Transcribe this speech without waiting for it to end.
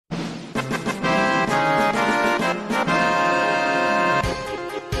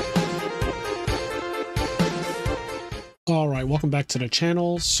Alright, welcome back to the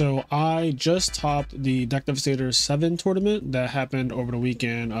channel. So I just topped the Devastators 7 tournament that happened over the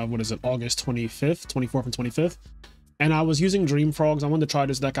weekend of, August 25th, 24th and 25th. And I was using Dream Frogs. I wanted to try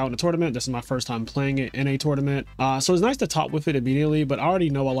this deck out in a tournament. This is my first time playing it in a tournament. So it's nice to top with it immediately, but I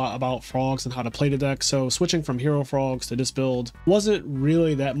already know a lot about frogs and how to play the deck. So switching from hero frogs to this build wasn't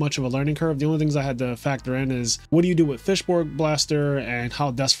really that much of a learning curve. The only things I had to factor in is what do you do with Fishborg Blaster and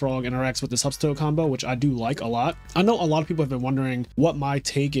how Death Frog interacts with the Substitute combo, which I do like a lot. I know a lot of people have been wondering what my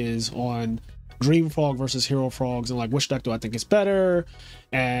take is on Dream Frog versus Hero Frogs and like which deck do I think is better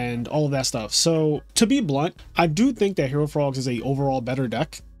and all of that stuff. So to be blunt, I do think that Hero Frogs is a overall better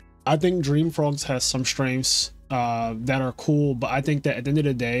deck. I think Dream Frogs has some strengths that are cool, but I think that at the end of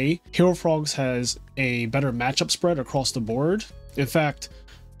the day, Hero Frogs has a better matchup spread across the board. In fact,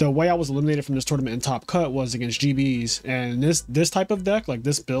 the way I was eliminated from this tournament in top cut was against GBs, and this type of deck, like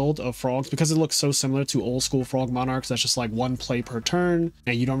this build of frogs, because it looks so similar to old school frog monarchs, that's just like one play per turn,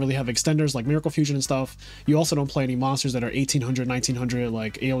 and you don't really have extenders like Miracle Fusion and stuff. You also don't play any monsters that are 1800, 1900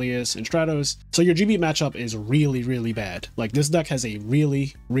 like Alias and Stratos. So your GB matchup is really, really bad. Like this deck has a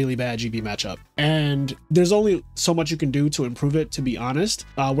really, really bad GB matchup, and there's only so much you can do to improve it, to be honest.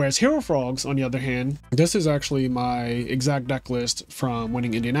 Whereas Hero Frogs, on the other hand, this is actually my exact deck list from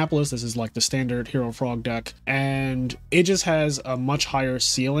winning Indianapolis. This is like the standard Hero Frog deck, and it just has a much higher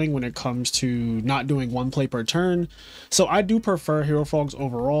ceiling when it comes to not doing one play per turn. So I do prefer Hero Frogs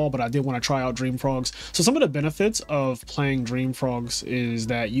overall, but I did want to try out Dream Frogs. So some of the benefits of playing Dream Frogs is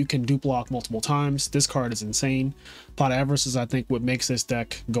that you can dupe block multiple times. This card is insane. Pot Avarice is, I think, what makes this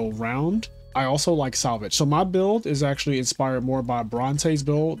deck go round. I also like salvage. So my build is actually inspired more by Bronte's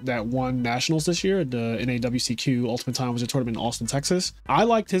build that won nationals this year, the NAWCQ Ultimate Time was a tournament in Austin, Texas. I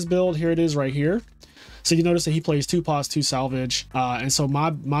liked his build. Here it is right here. So you notice that he plays 2 pots, 2 salvage. And so my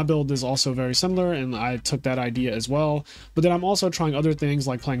build is also very similar, and I took that idea as well. But then I'm also trying other things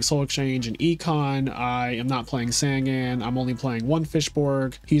like playing Soul Exchange and Econ. I am not playing Sangan. I'm only playing 1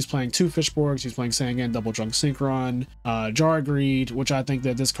 Fishborg. He's playing 2 Fishborgs. He's playing Sangan, Double Drunk Synchron, Jar Greed, which I think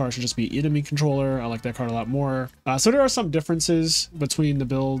that this card should just be enemy controller. I like that card a lot more. So there are some differences between the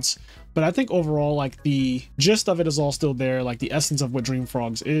builds, but I think overall, like the gist of it is all still there. Like the essence of what Dream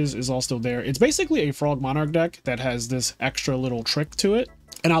Frogs is all still there. It's basically a Frog Monarch deck that has this extra little trick to it.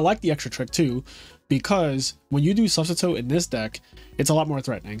 And I like the extra trick too, because when you do Substitute in this deck, it's a lot more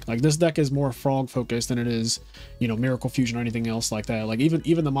threatening. Like this deck is more frog focused than it is, you know, Miracle Fusion or anything else like that. Like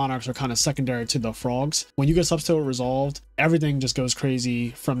even the Monarchs are kind of secondary to the frogs. When you get Substitute resolved, everything just goes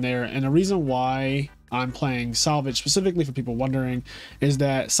crazy from there. And the reason why I'm playing Salvage, specifically for people wondering, is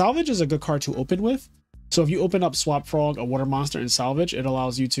that Salvage is a good card to open with. So if you open up Swap Frog, a water monster, and Salvage, it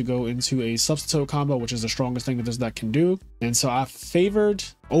allows you to go into a Substitute combo, which is the strongest thing that this deck can do. And so I favored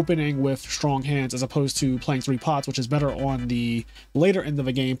opening with strong hands as opposed to playing 3 pots, which is better on the later end of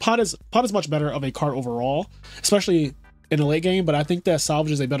the game. Pot is much better of a card overall, especially in the late game, but I think that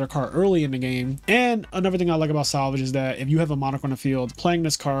Salvage is a better card early in the game. And another thing I like about Salvage is that if you have a Monarch on the field, playing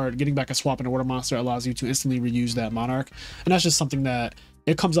this card, getting back a swap and a water monster allows you to instantly reuse that Monarch. And that's just something that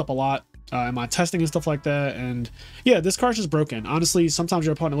it comes up a lot in my testing and stuff like that. And yeah, this card's just broken. Honestly, sometimes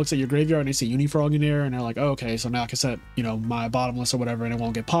your opponent looks at your graveyard and they see Unifrog in there and they're like, oh, okay, so now I can set, you know, my bottomless or whatever and it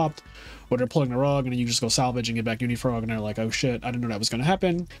won't get popped. Or they're pulling the rug and then you just go salvage and get back Unifrog and they're like, oh shit, I didn't know that was going to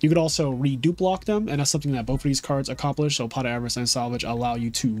happen. You could also re-dupe block them, and that's something that both of these cards accomplish. So Pot Avarice and Salvage allow you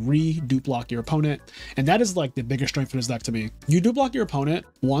to re-dupe block your opponent, and that is like the biggest strength of this deck to me. You dupe block your opponent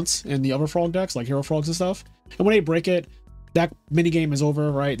once in the other frog decks like Hero Frogs and stuff, and when they break it, that mini game is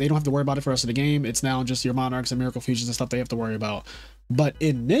over, right? They don't have to worry about it for the rest of the game. It's now just your Monarchs and Miracle Fusions and stuff they have to worry about. But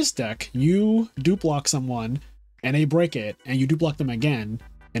in this deck, you dupe block someone and they break it, and you dupe block them again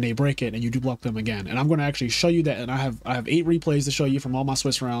and they break it and you dupe block them again. And I'm going to actually show you that. And I have 8 replays to show you from all my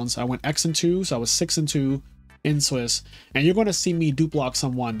Swiss rounds. I went X and 2, so I was 6 and 2 in Swiss, and you're going to see me dupe block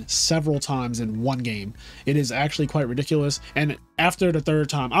someone several times in one game. It is actually quite ridiculous. And after the 3rd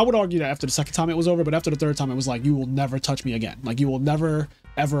time, I would argue that after the 2nd time it was over, but after the 3rd time it was like, you will never touch me again. Like you will never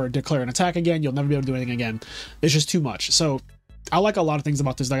ever declare an attack again. You'll never be able to do anything again. It's just too much. So I like a lot of things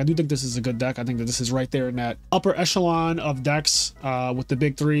about this deck. I do think this is a good deck. I think that this is right there in that upper echelon of decks with the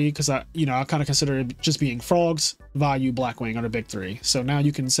big 3, because I kind of consider it just being Frogs, Value, Blackwing are the big 3. So now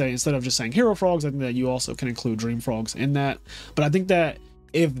you can say, instead of just saying Hero Frogs, I think that you also can include Dream Frogs in that. But I think that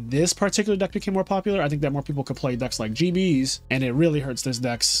if this particular deck became more popular, I think that more people could play decks like GBs, and it really hurts this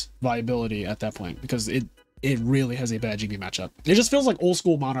deck's viability at that point, because it really has a bad GB matchup. It just feels like old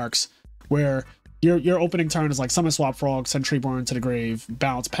school Monarchs, where your opening turn is like summon Swap Frog, send Treeborn to the grave,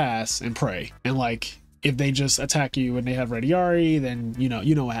 bounce, pass, and pray. And like if they just attack you and they have Radiari, then you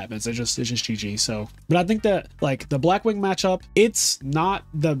know what happens. It's just GG. So, but I think that like the Blackwing matchup, it's not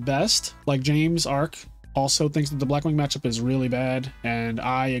the best. Like James Ark also thinks that the Blackwing matchup is really bad, and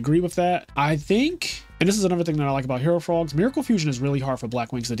I agree with that. I think, and this is another thing that I like about Hero Frogs, Miracle Fusion is really hard for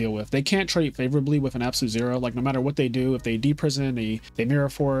Blackwings to deal with. They can't trait favorably with an Absolute Zero. Like no matter what they do, if they deprison, they Mirror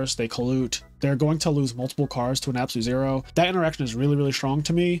Force, they Colute, they're going to lose multiple cards to an Absolute Zero. That interaction is really, really strong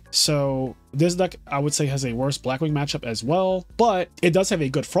to me. So this deck, I would say, has a worse Blackwing matchup as well, but it does have a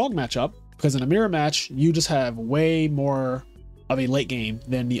good Frog matchup, because in a mirror match, you just have way more of a late game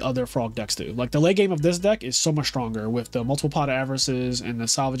than the other Frog decks do. Like the late game of this deck is so much stronger with the multiple pot of Avarices and the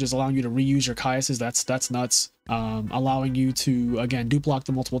salvages allowing you to reuse your Caiuses. That's nuts. Allowing you to, again, dupe block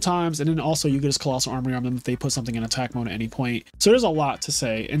them multiple times. And then also you can just Colossal Armory on them if they put something in attack mode at any point. So there's a lot to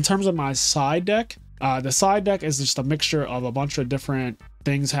say. In terms of my side deck, the side deck is just a mixture of a bunch of different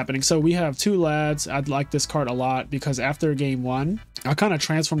things happening. So we have two lads. I'd like this card a lot because after game one, I kind of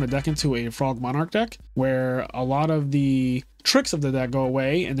transformed the deck into a Frog Monarch deck where a lot of the tricks of the deck go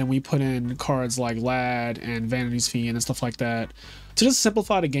away, and then we put in cards like Lad and Vanity's Fiend and stuff like that to just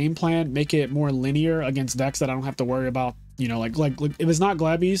simplify the game plan, make it more linear against decks that I don't have to worry about. You know, like if it's not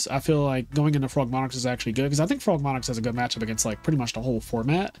Glabbies, I feel like going into Frog Monarchs is actually good because I think Frog Monarchs has a good matchup against like pretty much the whole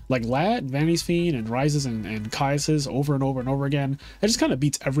format. Like Lad, Vanity's Fiend, and Rises and Caiuses over and over and over again. It just kind of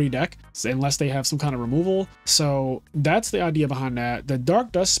beats every deck unless they have some kind of removal. So that's the idea behind that. The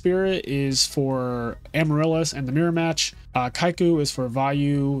Dark Dust Spirit is for Amaryllis and the mirror match. Kaiku is for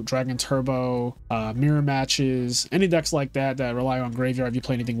Vayu, Dragon Turbo, mirror matches, any decks like that that rely on graveyard. If you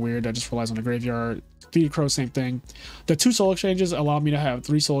play anything weird that just relies on the graveyard. 3 Crow, same thing. The 2 soul exchanges allow me to have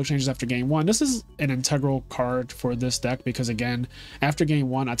 3 soul exchanges after game 1. This is an integral card for this deck because, again, after game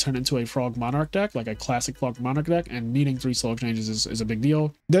 1, I turn into a Frog Monarch deck, like a classic Frog Monarch deck, and needing 3 soul exchanges is a big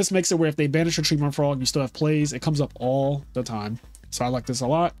deal. This makes it where if they banish a Treeborn Frog, you still have plays. It comes up all the time. So I like this a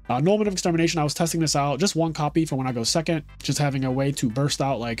lot. Norman of Extermination, I was testing this out. Just 1 copy for when I go second. Just having a way to burst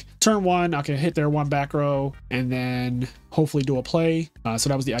out like turn 1, I can hit their 1 back row and then hopefully do a play. So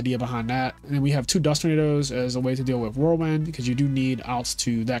that was the idea behind that. And then we have 2 Dust Tornadoes as a way to deal with Whirlwind because you do need outs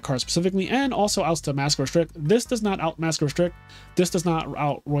to that card specifically and also outs to Mask Restrict. This does not out Mask Restrict. This does not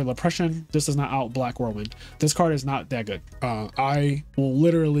out Royal Oppression. This does not out Black Whirlwind. This card is not that good. I will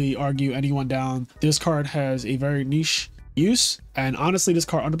literally argue anyone down. This card has a very niche use, and honestly this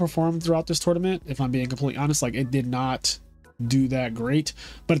card underperformed throughout this tournament, if I'm being completely honest. Like, it did not do that great,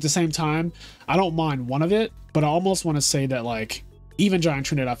 but at the same time I don't mind one of it, but I almost want to say that like even Giant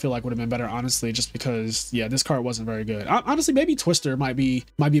Trinidad I feel like would have been better, honestly, just because yeah, this card wasn't very good. Honestly, maybe Twister might be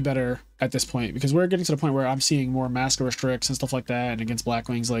better at this point because we're getting to the point where I'm seeing more Mask Restricts and stuff like that, and against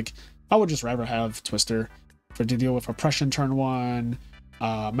Blackwings, like I would just rather have Twister to deal with Oppression turn 1,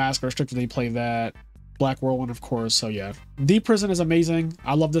 Mask Restrict if they play that, Black Whirlwind, of course. So yeah, Deep Prison is amazing.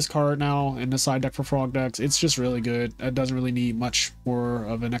 I love this card now in the side deck for Frog decks. It's just really good. It doesn't really need much more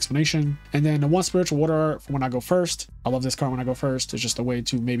of an explanation. And then the 1 Spiritual Water Art for when I go first. I love this card when I go first. It's just a way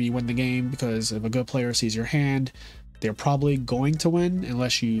to maybe win the game because if a good player sees your hand, they're probably going to win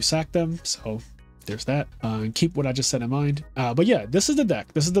unless you sack them. So there's that. And keep what I just said in mind. But yeah, this is the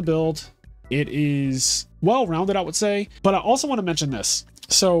deck. This is the build. It is well-rounded, I would say. But I also want to mention this.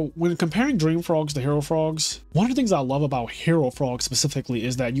 So when comparing Dream Frogs to Hero Frogs, one of the things I love about Hero Frogs specifically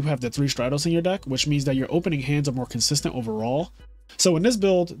is that you have the 3 Stratos in your deck, which means that your opening hands are more consistent overall. So in this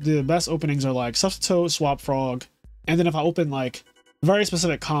build, the best openings are like Substitute, Swap Frog, and then if I open like very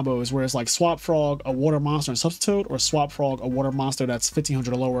specific combos where it's like Swap Frog, a Water Monster and Substitute, or Swap Frog, a Water Monster that's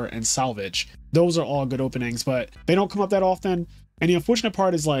 1500 or lower and Salvage. Those are all good openings, but they don't come up that often. And the unfortunate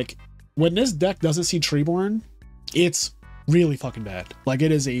part is like when this deck doesn't see Treeborn, it's really fucking bad. Like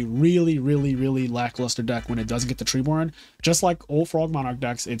it is a really lackluster deck when it doesn't get the Treeborn. Just like old Frog Monarch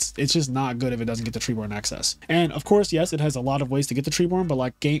decks, it's just not good if it doesn't get the Treeborn access. And of course, yes, it has a lot of ways to get the Treeborn, but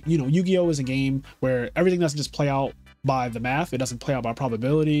like game, you know, Yu-Gi-Oh is a game where everything doesn't just play out by the math, it doesn't play out by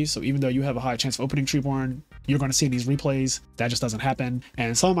probability. So even though you have a high chance of opening Treeborn, you're going to see in these replays that just doesn't happen.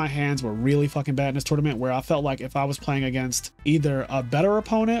 And some of my hands were really fucking bad in this tournament where I felt like if I was playing against either a better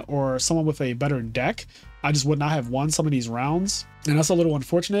opponent or someone with a better deck, I just would not have won some of these rounds, and that's a little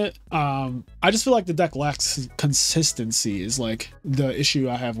unfortunate. I just feel like the deck lacks consistency is like the issue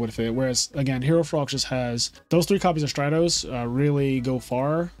I have with it. Whereas again, Hero Frogs just has those 3 copies of Stratos really go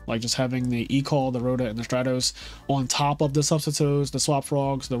far. Like just having the E-Call, the Rhoda, and the Stratos on top of the Substitutes, the Swap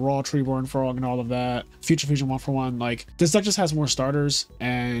Frogs, the Raw Treeborn Frog, and all of that. Future Fusion 1-for-1. Like this deck just has more starters,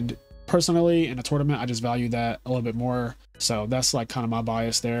 and personally in a tournament, I just value that a little bit more. So that's like kind of my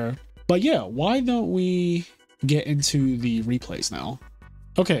bias there. But yeah, why don't we get into the replays now?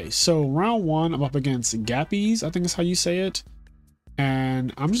 Okay, so round one, I'm up against Gappies, I think is how you say it.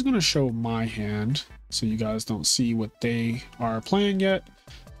 And I'm just gonna show my hand so you guys don't see what they are playing yet.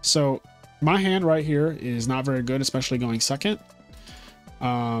 So my hand right here is not very good, especially going second.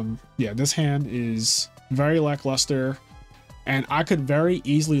 Yeah, this hand is very lackluster, and I could very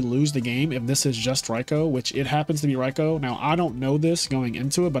easily lose the game if this is just Raikou, which it happens to be Raikou. Now, I don't know this going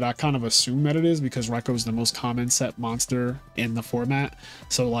into it, but I kind of assume that it is because Raikou is the most common set monster in the format.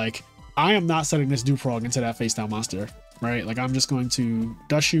 So, like, I am not setting this Dewfrog into that face down monster, right? Like, I'm just going to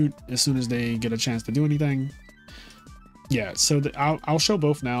Dust Shoot as soon as they get a chance to do anything. Yeah, so I'll show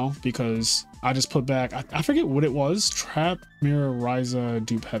both now because I just put back, I forget what it was. Trap, Mirror, Ryza,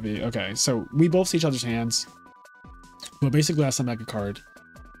 Dupe Heavy. Okay, so we both see each other's hands, but basically I sent back a card.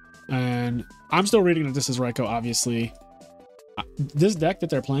 And I'm still reading that this is Raikou, obviously. This deck that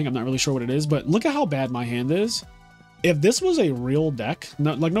they're playing, I'm not really sure what it is, but look at how bad my hand is. If this was a real deck,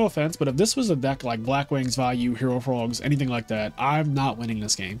 no offense, but if this was a deck like Black Wings, Value, Hero Frogs, anything like that, I'm not winning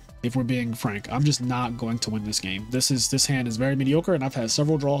this game. If we're being frank, I'm just not going to win this game. This hand is very mediocre, and I've had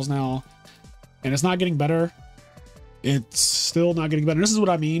several draws now, and it's not getting better. It's still not getting better. This is what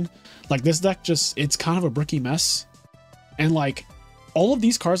I mean. Like, this deck just, it's kind of a bricky mess. And like, all of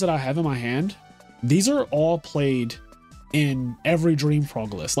these cards that I have in my hand, these are all played in every Dream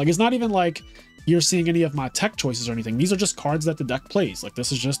Frog list. Like, it's not even like you're seeing any of my tech choices or anything. These are just cards that the deck plays. Like,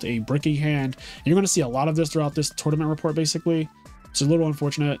 this is just a bricky hand. You're going to see a lot of this throughout this tournament report, basically. It's a little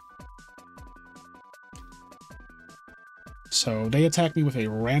unfortunate. So they attack me with a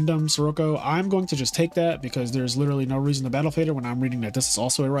random Sirocco. I'm going to just take that because there's literally no reason to Battle Fader when I'm reading that this is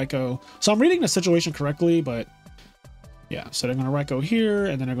also a Raikou. So I'm reading the situation correctly, but yeah. So they're going to Raikou here,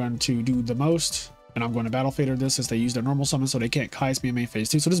 and then they're going to do the most. And I'm going to Battle Fader this as they use their normal summon, so they can't Kai's me in main phase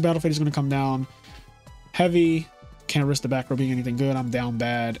 2. So this Battle Fader is going to come down heavy. Can't risk the back row being anything good. I'm down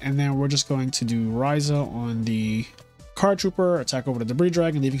bad. And then we're just going to do Ryza on the Card Trooper, attack over the Debris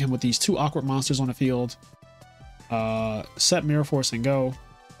Dragon, leaving him with these two awkward monsters on the field. Set Mirror Force and go.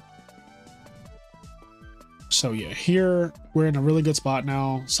 So yeah, here we're in a really good spot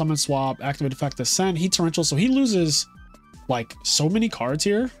now. Summon Swap, Activate Effect, Ascend, Heat Torrential. So he loses like so many cards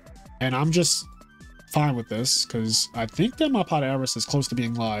here, and I'm just fine with this because I think that my Pot of Avarice is close to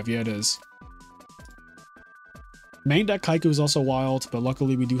being live. Yeah, it is. Main deck Kaiku is also wild, but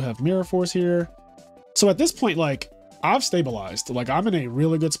luckily we do have Mirror Force here. So at this point, like, I've stabilized. Like, I'm in a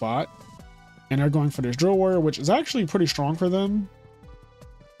really good spot, and they're going for this Drill Warrior, which is actually pretty strong for them.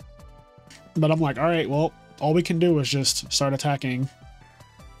 But I'm like, all right, well, all we can do is just start attacking,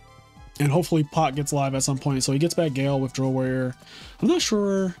 and hopefully Pot gets live at some point. So he gets back Gale with Drill Warrior. I'm not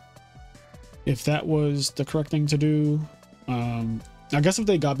sure if that was the correct thing to do. I guess if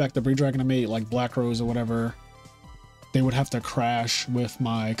they got back the Breed Dragon to mate like Black Rose or whatever, they would have to crash with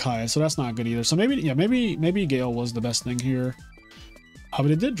my Kai, so that's not good either. So maybe, yeah, maybe Gale was the best thing here. But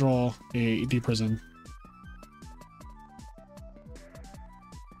it did draw a Deep Prison.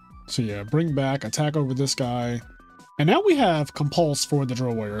 So yeah, bring back, attack over this guy. And now we have Compulse for the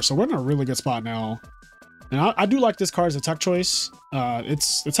Drill Warrior, so we're in a really good spot now. And I do like this card as a tech choice.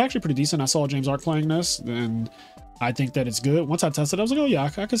 It's actually pretty decent. I saw James Ark playing this, and I think that it's good. Once I tested it, I was like, oh yeah, I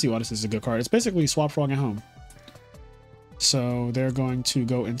can see why this is a good card. It's basically Swap Frog at home. So they're going to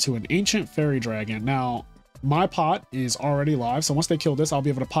go into an Ancient Fairy Dragon. Now, my pot is already live, so once they kill this, I'll be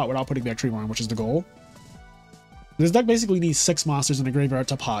able to pot without putting back Treeborn, which is the goal. This deck basically needs 6 monsters in the graveyard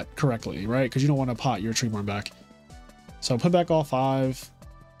to pot correctly, right? Because you don't want to pot your Treeborn back. So put back all 5.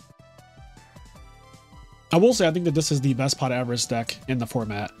 I will say I think that this is the best Pot of Avarice deck in the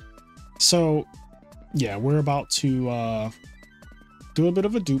format. So yeah, we're about to do a bit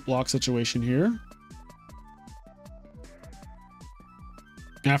of a dupe block situation here.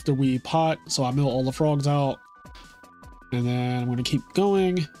 After we pot, so I mill all the frogs out, and then I'm going to keep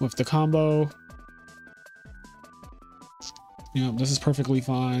going with the combo. Yeah, this is perfectly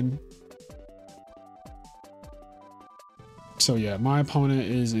fine. So yeah, my opponent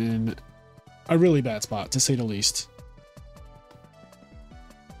is in a really bad spot, to say the least.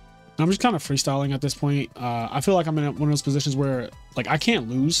 I'm just kind of freestyling at this point. I feel like I'm in one of those positions where, like, I can't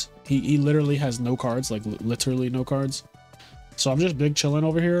lose. He literally has no cards, like literally no cards. So I'm just big chilling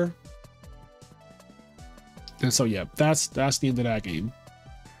over here. And so yeah, that's the end of that game.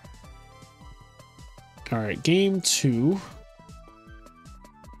 All right, game 2.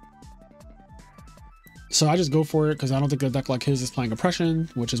 So I just go for it because I don't think a deck like his is playing Oppression,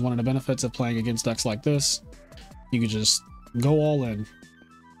 which is one of the benefits of playing against decks like this. You can just go all in.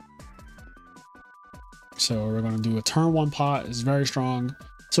 So we're going to do a turn 1 pot. It's very strong.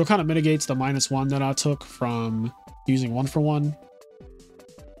 So it kind of mitigates the -1 that I took from using 1 for 1.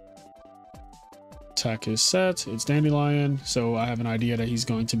 attack is set. It's Dandelion, so I have an idea that he's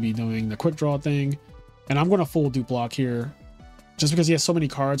going to be doing the quick draw thing. And I'm going to full dupe block here. Just because he has so many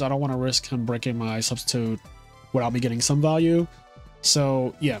cards, I don't want to risk him breaking my substitute without me getting some value.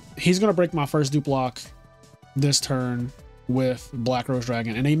 So yeah, he's going to break my first dupe block this turn with Black Rose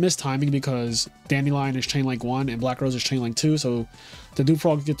Dragon. And they miss timing because Dandelion is Chain Link 1 and Black Rose is Chain Link 2. So the dupe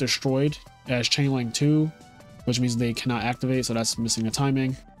frogs get destroyed as Chain Link 2, which means they cannot activate. So that's missing the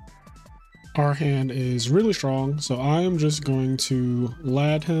timing. Our hand is really strong, so I am just going to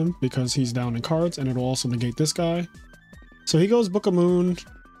lad him because he's down in cards, and it'll also negate this guy. So he goes Book of Moon.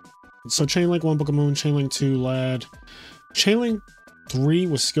 So Chain Link 1, Book of Moon, Chain Link 2, lad. Chain Link 3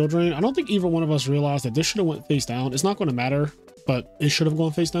 was Skill Drain. I don't think either one of us realized that this should have went face down. It's not going to matter, but it should have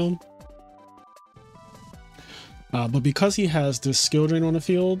gone face down. But because he has this Skill Drain on the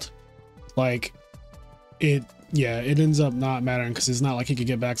field, like it ends up not mattering because it's not like he could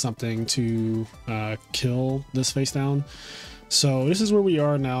get back something to kill this face down. So this is where we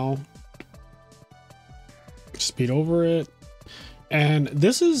are now. Speed over it. And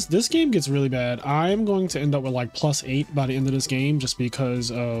this game gets really bad. I'm going to end up with like +8 by the end of this game just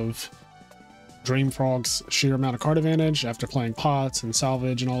because of Dream Frog's sheer amount of card advantage after playing pots and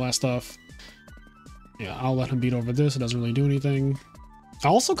salvage and all that stuff. Yeah, I'll let him beat over this. It doesn't really do anything. I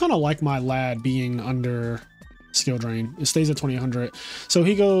also kind of like my lad being under Skill Drain. It stays at 2000. So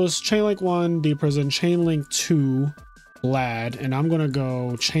he goes Chain Link 1, Deep Prison, Chain Link 2, lad, and I'm gonna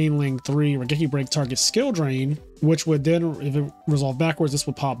go Chain Link 3, Regeki Break, target Skill Drain, which would then, if it resolved backwards, this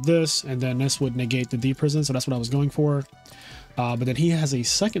would pop this, and then this would negate the Deep Prison. So that's what I was going for. But then he has a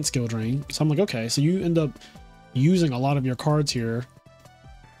second Skill Drain. So I'm like, okay, so you end up using a lot of your cards here,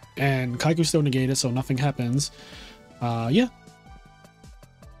 and Kaiku's still negated, so nothing happens. Yeah.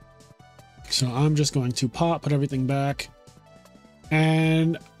 So I'm just going to put everything back.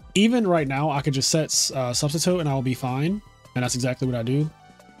 And even right now, I could just set substitute and I'll be fine. And that's exactly what I do.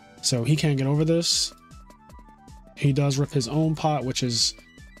 So he can't get over this. He does rip his own pot, which is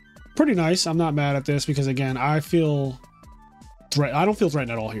pretty nice. I'm not mad at this because, again, I don't feel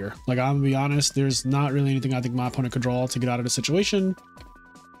threatened at all here. Like, I'm gonna be honest, there's not really anything I think my opponent could draw to get out of the situation.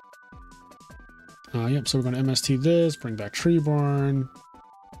 Yep, so we're going to MST this, bring back Tree Barn.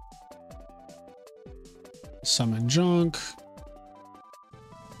 Summon Junk.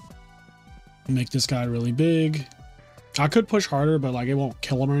 Make this guy really big. I could push harder, but like it won't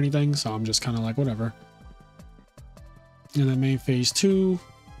kill him or anything, so I'm just kind of like whatever. And then main phase 2,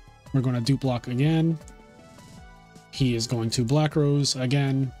 we're going to dupe block again. He is going to Black Rose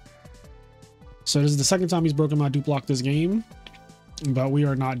again. So this is the second time he's broken my dupe block this game, but we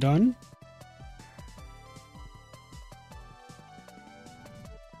are not done.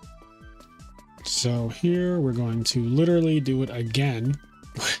 So here we're going to literally do it again.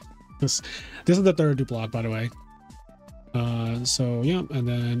 This is the third dupe block, by the way. So yeah, and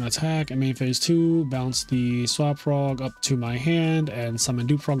then attack and main phase 2, bounce the swap frog up to my hand and summon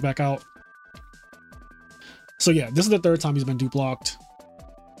dupe frog back out. So yeah, this is the third time he's been dupe blocked.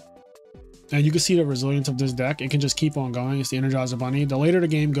 And you can see the resilience of this deck. It can just keep on going. It's the Energizer Bunny. The later the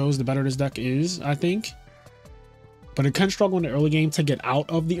game goes, the better this deck is, I think. But it can struggle in the early game to get out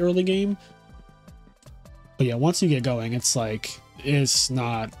of the early game. But yeah, once you get going, it's like, it's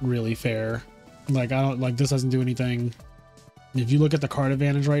not really fair. Like, this doesn't do anything. If you look at the card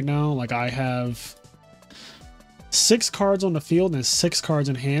advantage right now, like I have 6 cards on the field and 6 cards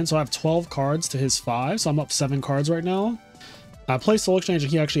in hand. So I have 12 cards to his 5. So I'm up 7 cards right now. I play Soul Exchange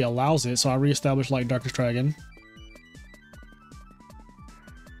and he actually allows it. So I reestablish Light Darkest Dragon.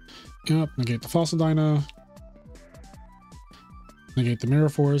 Yep, negate the Fossil Dyna. Negate the Mirror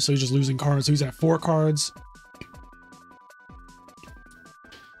Force. So he's just losing cards. So he's at 4 cards.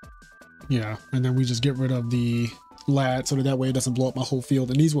 Yeah, and then we just get rid of the lad so that way it doesn't blow up my whole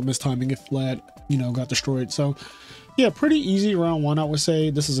field. And these will miss timing if lad, got destroyed. So yeah, pretty easy round 1, I would say.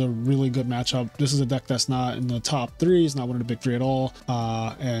 This is a really good matchup. This is a deck that's not in the top 3. It's not one of the big 3 at all.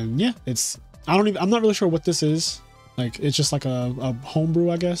 And yeah, I'm not really sure what this is. Like, it's just like a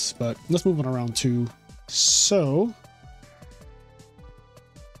homebrew, I guess. But let's move on to round 2. So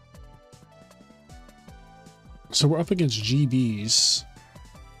we're up against GBs.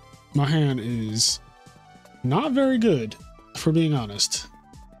 My hand is not very good, for being honest.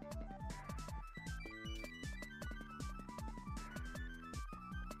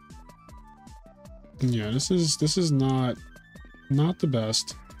 Yeah, this is not the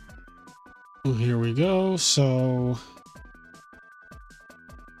best. Well, here we go. So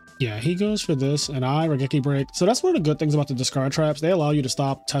yeah, he goes for this, and I Regeki Break. So that's one of the good things about the discard traps. They allow you to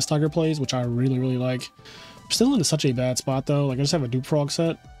stop Test Tiger plays, which I really, really like. I'm still in such a bad spot though. Like, I just have a dupe frog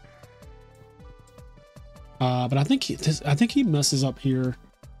set. But I think he messes up here.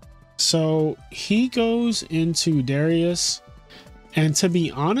 So he goes into Darius, and to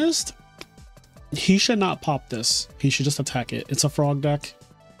be honest, he should not pop this. He should just attack it. It's a frog deck.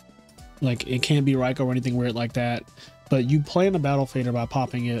 Like, it can't be Raikou or anything weird like that. But you play in a Battle Fader by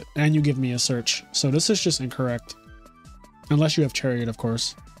popping it, and you give me a search. So this is just incorrect. Unless you have Chariot, of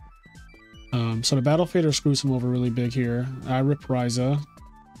course. So the Battle Fader screws him over really big here. I rip Ryza.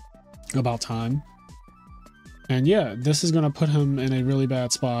 About time. And yeah, this is going to put him in a really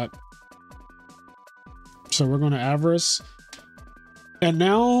bad spot. So we're going to Avarice. And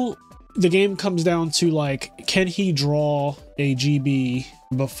now the game comes down to, like, can he draw a GB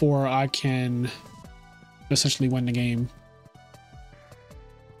before I can essentially win the game?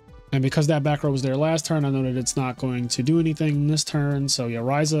 And because that back row was there last turn, I know that it's not going to do anything this turn. So yeah,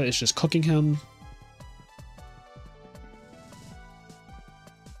 Ryza is just cooking him.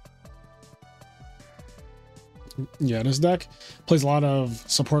 Yeah, this deck plays a lot of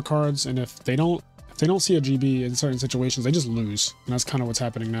support cards, and if they don't see a GB in certain situations, they just lose. And that's kind of what's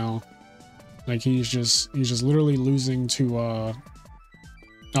happening now. Like, he's just literally losing to a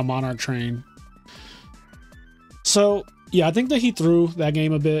Monarch train. So yeah, I think that he threw that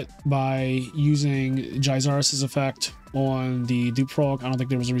game a bit by using Gyzarus' effect on the Dupe Frog. I don't think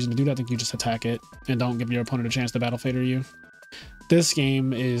there was a reason to do that. I think you just attack it and don't give your opponent a chance to Battle Fader you. This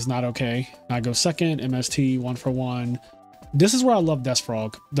game is not okay. I go second, MST, 1-for-1. This is where I love Death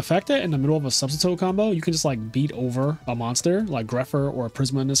Frog. The fact that in the middle of a Substitute combo, you can just like beat over a monster, like Greffer or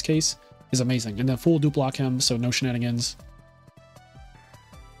Prisma in this case, is amazing. And then full dupe block him, so no shenanigans.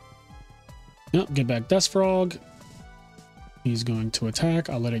 Yep, get back Death Frog. He's going to attack.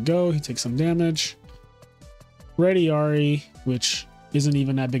 I'll let it go. He takes some damage. Ready Ari, which isn't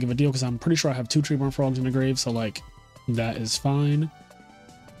even that big of a deal because I'm pretty sure I have 2 Treeborn Frogs in the grave, so like that is fine.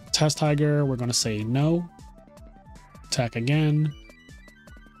 Test Tiger, we're going to say no. Attack again.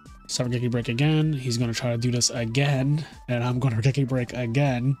 Geki Break again. He's going to try to do this again, and I'm going to Geki Break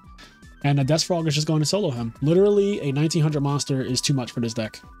again. And the Death Frog is just going to solo him. Literally, a 1900 monster is too much for this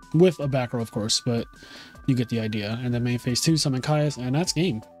deck. With a back row, of course, but you get the idea. And then main phase 2, summon Caius, and that's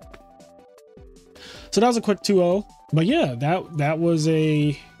game. So that was a quick 2-0. But yeah, that was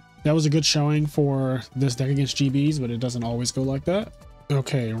a good showing for this deck against GBs, but it doesn't always go like that.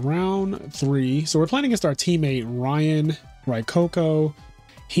 Okay, round 3. So we're playing against our teammate Ryan Raikoko.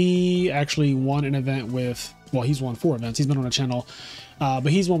 He actually won an event with, well, he's won 4 events. He's been on the channel. But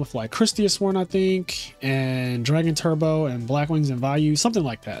he's won with like Christia Sworn, I think, and Dragon Turbo and Black Wings and Vayu, something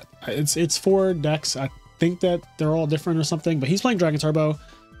like that. It's 4 decks. I think that they're all different or something, but he's playing Dragon Turbo.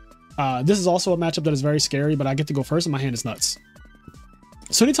 This is also a matchup that is very scary, but I get to go first and my hand is nuts.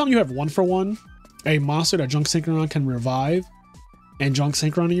 So anytime you have 1-for-1, a monster that Junk Synchron can revive and Junk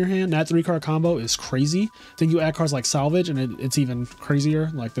Synchron in your hand, that 3-card combo is crazy. Then you add cards like Salvage and it's even crazier,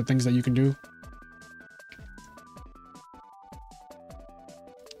 like the things that you can do.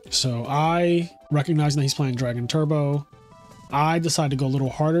 So I recognize that he's playing Dragon Turbo. I decide to go a little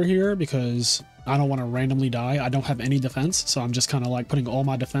harder here because I don't want to randomly die. I don't have any defense, so I'm just kind of like putting all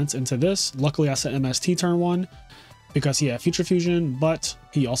my defense into this. Luckily, I set MST turn 1 because he had Future Fusion, but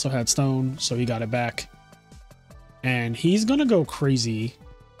he also had Stone, so he got it back. And he's gonna go crazy.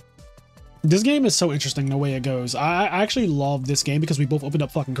 This game is so interesting the way it goes. I actually love this game because we both opened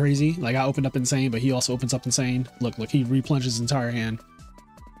up fucking crazy. Like, I opened up insane, but he also opens up insane. Look, he replenishes his entire hand.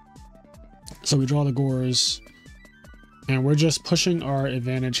 So we draw the Gores, and we're just pushing our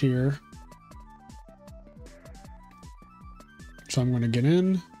advantage here. So I'm going to get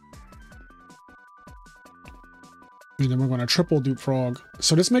in. And then we're going to triple Dupe Frog.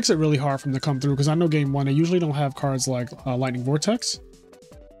 So this makes it really hard for him to come through because I know game 1, they usually don't have cards like Lightning Vortex.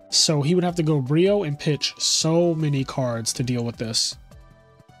 So he would have to go Brio and pitch so many cards to deal with this.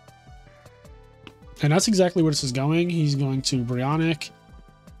 And that's exactly where this is going. He's going to Brionic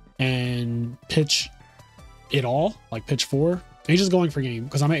and pitch it all, like pitch 4. And he's just going for game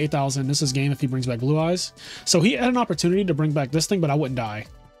because I'm at 8,000. This is game if he brings back Blue Eyes. So he had an opportunity to bring back this thing, but I wouldn't die.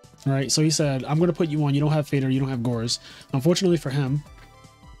 All right, so he said, I'm going to put you on. You don't have Fader, you don't have Gores. Unfortunately for him,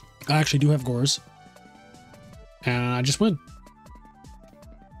 I actually do have Gores. And I just win.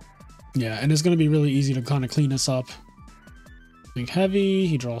 Yeah, and it's going to be really easy to kind of clean this up. Think heavy,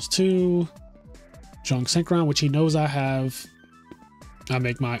 he draws 2. Junk Synchron, which he knows I have. I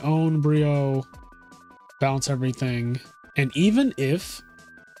make my own Brio, balance everything. And even if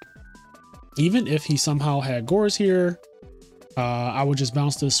he somehow had Gores here, I would just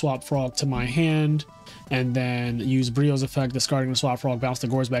bounce the Swap Frog to my hand and then use Brio's effect, discarding the Swap Frog, bounce the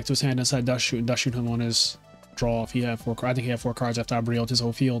Gores back to his hand, and said Dust Shoot him on his draw if he had 4 cards. I think he had 4 cards after I Brio'd his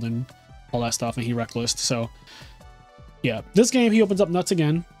whole field and all that stuff, and he reckless. So yeah, this game he opens up nuts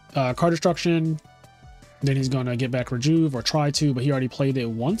again. Card destruction. Then he's gonna get back Rejuve, or try to, but he already played it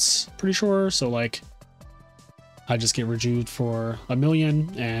once, pretty sure. So like, I just get Rejuved for 1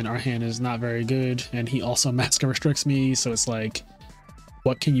 million, and our hand is not very good. And he also Masker restricts me, so it's like,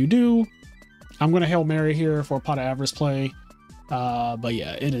 what can you do? I'm gonna Hail Mary here for a pot of Avarice play. But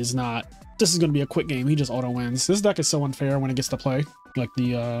yeah, it is not. This is gonna be a quick game. He just auto wins. This deck is so unfair when it gets to play, like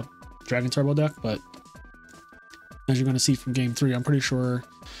the Dragon Turbo deck. But as you're gonna see from game 3, I'm pretty sure.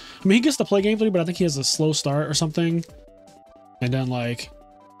 I mean, he gets to play game 3, but I think he has a slow start or something. And then like,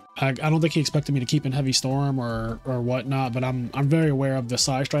 I don't think he expected me to keep in Heavy Storm or whatnot. But I'm very aware of the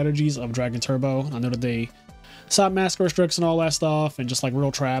side strategies of Dragon Turbo. I know that they side Masker restricts and all that stuff, and just like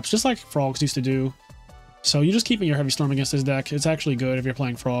real traps, just like Frogs used to do. So you're just keeping your Heavy Storm against this deck. It's actually good if you're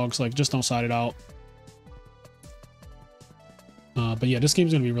playing Frogs. Like, just don't side it out. But yeah, this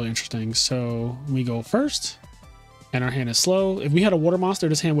game's gonna be really interesting. So we go first, and our hand is slow. If we had a Water Monster,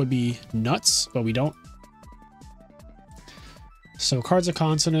 this hand would be nuts, but we don't. So cards of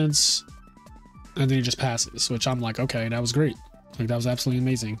consonants, and then he just passes, which I'm like, okay, that was great. Like, that was absolutely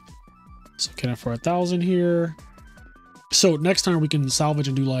amazing. So get it for 1,000 here. So next turn we can salvage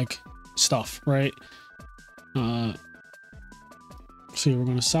and do like stuff, right? So we're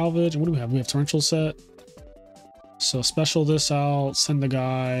gonna salvage. What do we have? We have Torrential set. So special this out, send the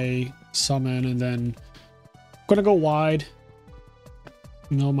guy, summon, and then I'm gonna go wide.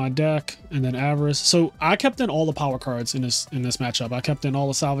 Mill my deck, and then Avarice. So I kept in all the power cards in this matchup. I kept in all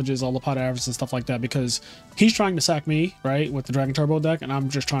the salvages, all the pot Avarice and stuff like that, because he's trying to sack me, right, with the Dragon Turbo deck, and I'm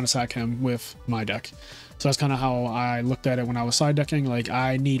just trying to sack him with my deck. So that's kind of how I looked at it when I was side decking. Like,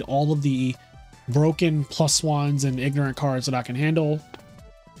 I need all of the broken +1s and ignorant cards that I can handle,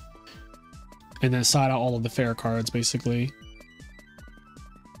 and then side out all of the fair cards, basically.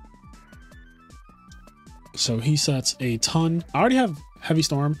 So he sets a ton. I already have Heavy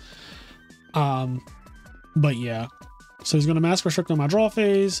Storm, but yeah, so he's gonna Mask Restrict on my draw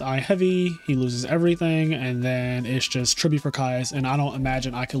phase. I heavy, he loses everything, and then it's just tribute for Kai's, and I don't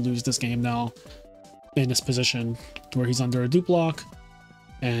imagine I could lose this game now in this position where he's under a dupe block,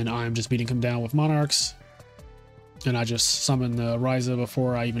 and I'm just beating him down with Monarchs, and I just summon the Ryza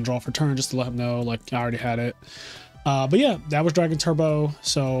before I even draw for turn, just to let him know, like, I already had it. But yeah, that was Dragon Turbo.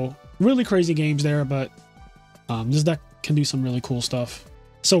 So really crazy games there, but this deck can do some really cool stuff.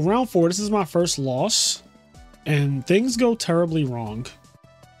 So round 4, this is my first loss, and things go terribly wrong.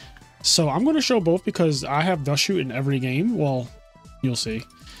 So I'm going to show both because I have Dust Shoot in every game. Well, you'll see.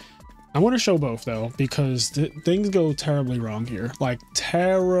 I want to show both though, because things go terribly wrong here, like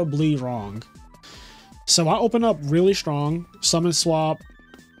terribly wrong. So I open up really strong, summon swap,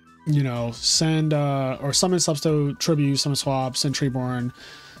 you know, send or summon substitute, tribute, summon swap, send Treeborn,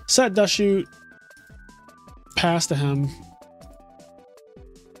 set Dust Shoot, pass to him.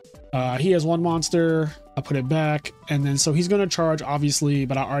 He has 1 monster, I put it back, and then so he's gonna charge obviously,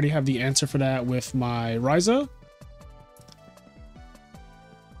 but I already have the answer for that with my Ryza.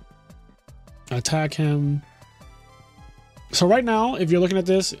 Attack him. So right now, if you're looking at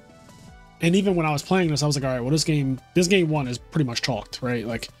this, and even when I was playing this, I was like, all right, well, this game 1 is pretty much chalked, right?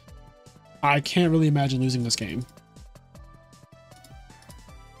 Like, I can't really imagine losing this game.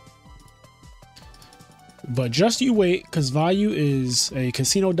 But just you wait, because Value is a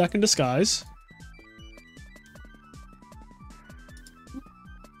casino deck in disguise.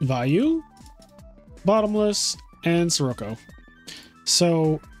 Value, Bottomless, and Sirocco.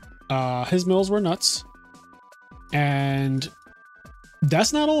 So his mills were nuts. And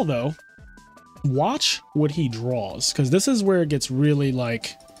that's not all though. Watch what he draws, because this is where it gets really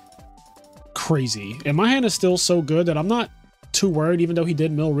like crazy. And my hand is still so good that I'm not too worried, even though he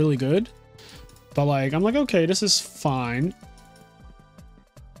did mill really good. But like, I'm like, okay, this is fine.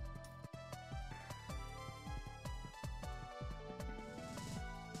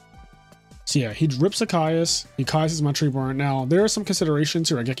 So yeah, he rips a Caius. He Caius my Treeborn. Now, there are some considerations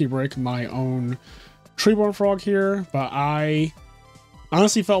here. I Geki break my own Treeborn Frog here, but I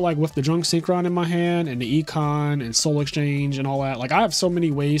honestly felt like with the Junk Synchron in my hand and the Econ and Soul Exchange and all that, like I have so many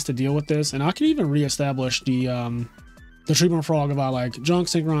ways to deal with this, and I can even reestablish the Treeborn Frog if I like Junk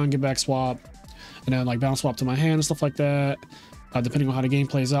Synchron, get back swap, and then like bounce swap to my hand and stuff like that, depending on how the game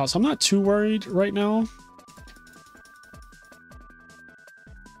plays out. So I'm not too worried right now.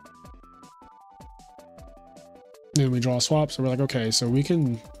 Then we draw a swap, so we're like, okay, so we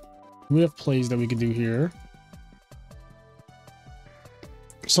have plays that we can do here.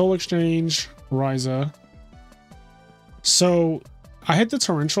 Soul Exchange, Ryza. So I hit the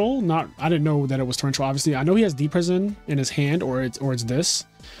Torrential. I didn't know that it was Torrential. Obviously, I know he has Deep Prison in his hand, or it's this.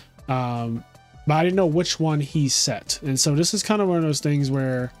 But I didn't know which one he set. And so this is kind of one of those things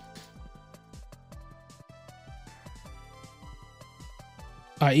where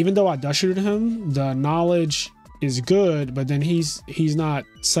even though I dust-shooted him, the knowledge is good, but then he's not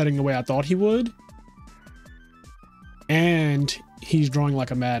setting the way I thought he would. And he's drawing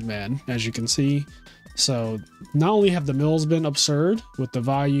like a madman, as you can see. So not only have the mills been absurd with the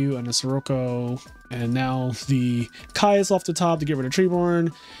Vayu and the Sirocco, and now the Caius off the top to get rid of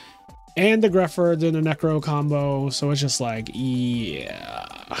Treeborn, and the Greffer, then the Necro combo. So it's just like, yeah.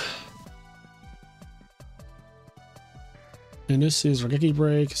 And this is Regeki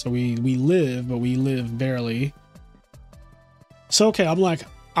Break. So we live, but we live barely. So, okay, I'm like,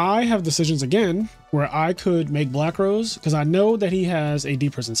 I have decisions again where I could make Black Rose because I know that he has a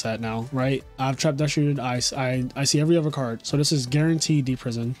deep prison set now, right? I've trapped Death Shooted. I see every other card. So this is guaranteed deep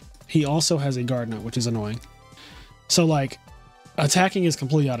prison. He also has a guard note, which is annoying. So like attacking is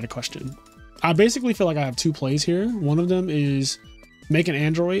completely out of the question. I basically feel like I have two plays here. One of them is make an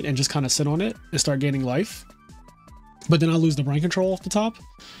android and just kind of sit on it and start gaining life. But then I lose the brain control off the top.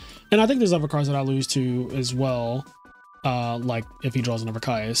 And I think there's other cards that I lose to as well. Like if he draws another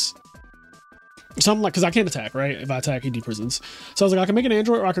Caius. So I'm like, because I can't attack, right? If I attack, he deprisons. So I was like, I can make an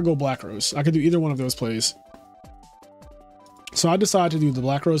android or I could go Black Rose. I could do either one of those plays. So I decided to do the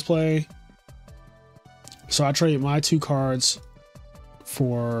Black Rose play. So I trade my 2 cards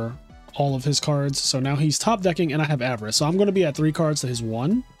for all of his cards. So now he's top decking and I have Avarice. So I'm going to be at 3 cards to his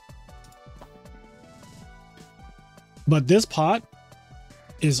 1. But this pot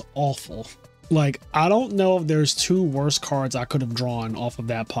is awful. Like, I don't know if there's 2 worse cards I could have drawn off of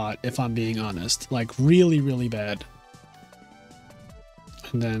that pot, if I'm being honest. Like, really, really bad.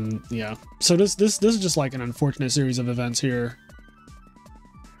 And then, yeah. So this is just like an unfortunate series of events here.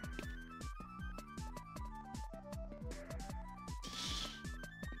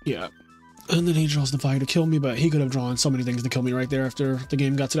 Yeah. And then he draws the fire to kill me, but he could have drawn so many things to kill me right there after the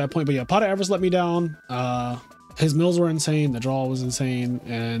game got to that point. But yeah, Pot of Avarice let me down. His mills were insane. The draw was insane.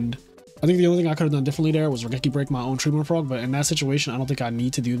 And I think the only thing I could have done differently there was Regeki Break my own Treeborn Frog, but in that situation, I don't think I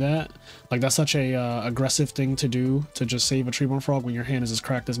need to do that. Like, that's such a aggressive thing to do, to just save a Treeborn Frog when your hand is as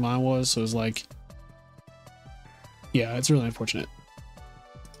cracked as mine was. So it's like, yeah, it's really unfortunate.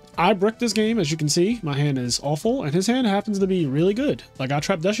 I bricked this game, as you can see. My hand is awful, and his hand happens to be really good. Like, I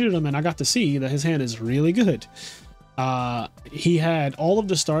trapped Death Shooted him, and I got to see that his hand is really good. He had all of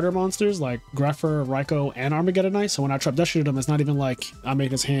the starter monsters, like Greffer, Raikou, and Armageddonite. So when I trapped Death Shooted him, it's not even like I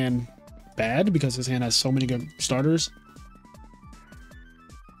made his hand bad because his hand has so many good starters.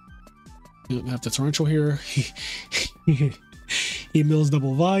 I have the Torrential here. He mills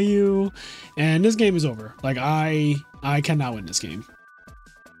double value, and this game is over. Like, I cannot win this game.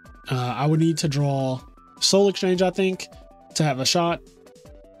 I would need to draw Soul Exchange, I think, to have a shot.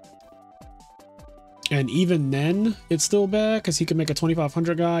 And even then, it's still bad because he could make a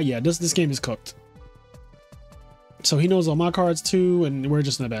 2500 guy. Yeah, this game is cooked. So he knows all my cards too, and we're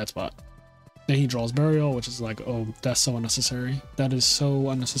just in a bad spot. Then he draws Burial, which is like, oh, that's so unnecessary. That is so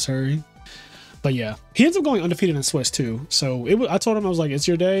unnecessary. But yeah, he ends up going undefeated in Swiss too. So I told him, I was like, it's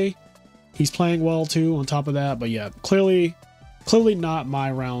your day. He's playing well too on top of that. But yeah, clearly not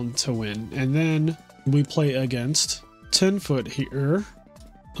my round to win. And then we play against 10-foot here.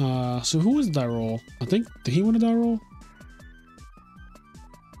 So who was die roll? I think, did he win a die roll?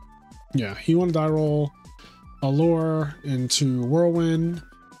 Yeah, he won a die roll. Allure into Whirlwind.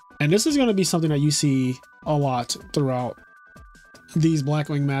 And this is going to be something that you see a lot throughout these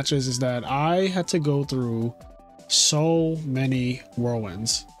Blackwing matches, is that I had to go through so many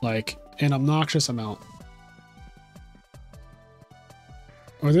Whirlwinds, like an obnoxious amount.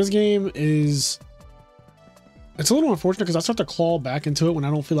 Or this game is, it's a little unfortunate because I start to claw back into it when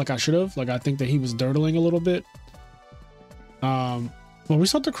I don't feel like I should have. Like, I think that he was dirtling a little bit. But we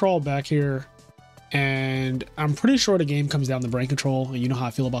start to crawl back here, and I'm pretty sure the game comes down to brain control. And you know how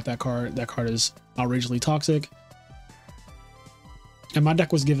I feel about that card. That card is outrageously toxic. And my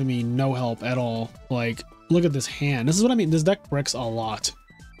deck was giving me no help at all. Like, look at this hand. This is what I mean. This deck bricks a lot.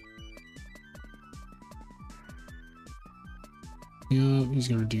 Yeah, he's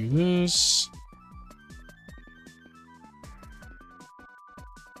gonna do this.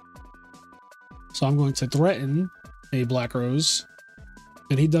 So I'm going to threaten a Black Rose,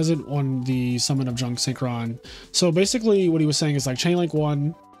 and he does it on the summon of Junk Synchron. So basically what he was saying is like Chainlink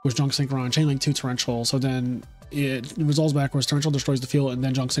 1 was Junk Synchron, Chainlink 2 Torrential. So then it resolves backwards, Torrential destroys the field, and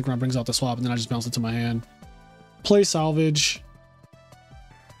then Junk Synchron brings out the swap, and then I just bounce it to my hand. Play Salvage.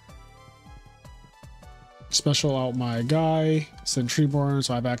 Special out my guy, send Treeborn,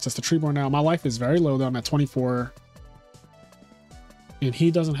 so I have access to Treeborn now. My life is very low though, I'm at 24. And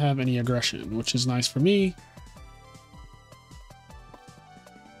he doesn't have any aggression, which is nice for me.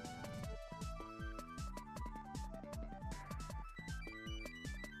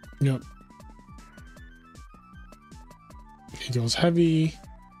 Yep. He goes heavy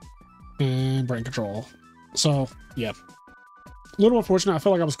and brain control. So, yeah. A little unfortunate. I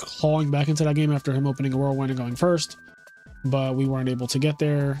felt like I was clawing back into that game after him opening a whirlwind and going first, but we weren't able to get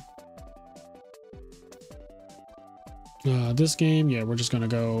there. This game, yeah, we're just gonna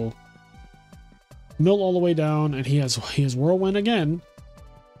go mill all the way down, and he has whirlwind again,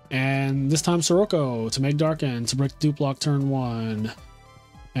 and this time Sirocco to make dark end to break the dupe block turn 1,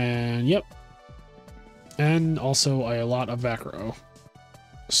 and yep, and also a lot of back row.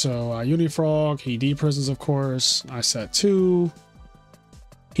 So Unifrog, he deprisons, of course. I set 2.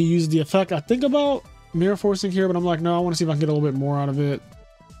 He used the effect. I think about mirror forcing here, but I'm like, no, I want to see if I can get a little bit more out of it.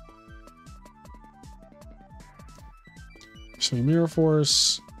 So mirror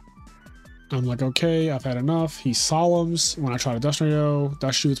force. I'm like, okay, I've had enough. He solemns when I try to dust radio.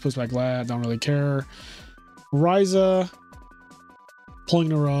 Dust shoots, puts back glad, don't really care. Ryza, pulling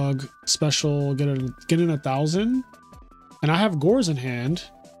the rug, special, get in 1,000. And I have Gores in hand,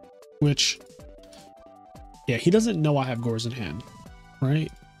 which, yeah, he doesn't know I have Gores in hand,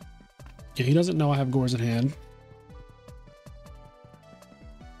 right? Yeah, he doesn't know I have Gores in hand.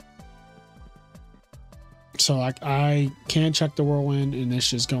 So I can check the whirlwind, and it's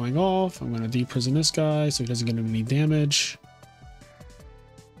just going off. I'm going to deprison this guy so he doesn't get any damage.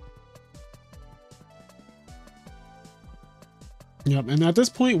 Yep, and at this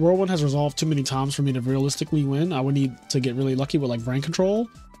point, whirlwind has resolved too many times for me to realistically win. I would need to get really lucky with like brain control,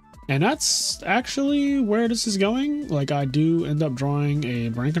 and that's actually where this is going. Like, I do end up drawing a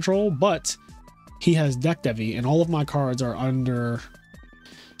brain control, but he has deck Devi, and all of my cards are under.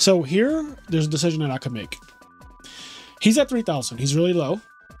 So here, there's a decision that I could make. He's at 3,000. He's really low.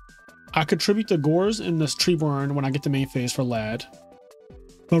 I contribute the Gores in this Treeborn when I get the main phase for Lad.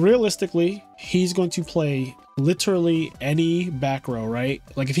 But realistically, he's going to play literally any back row, right?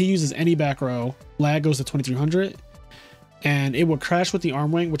 Like, if he uses any back row, Lad goes to 2,300. And it would crash with the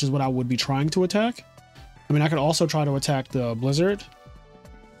Arm Wing, which is what I would be trying to attack. I mean, I could also try to attack the Blizzard.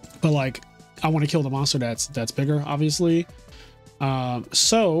 But, like, I want to kill the monster that's bigger, obviously.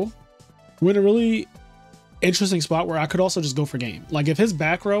 So we're in a really interesting spot where I could also just go for game. Like, if his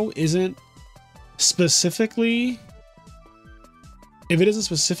back row isn't specifically, deck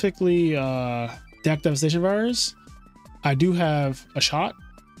Devastation Virus, I do have a shot.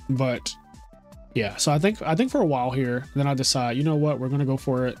 But yeah, so I think for a while here, then I decide, you know what, we're gonna go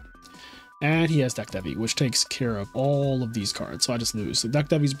for it. And he has deck Devi, which takes care of all of these cards, so I just lose. So deck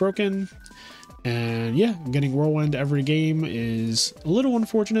Devi's broken. And yeah, getting whirlwind every game is a little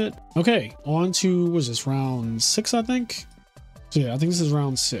unfortunate. Okay, on to, was this round 6, I think? So yeah, I think this is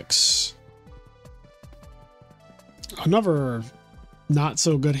round 6. Another not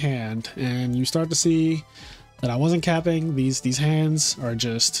so good hand, and you start to see that I wasn't capping. These hands are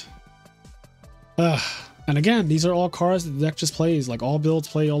just and again, these are all cards that the deck just plays. Like, all builds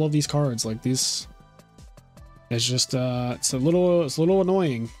play all of these cards. Like, these, it's just it's a little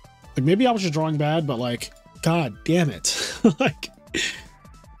annoying. Like, maybe I was just drawing bad, but like, god damn it. Like,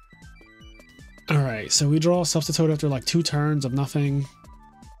 all right, so we draw Substitute after like 2 turns of nothing.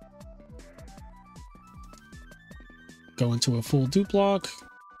 Go into a full dupe block.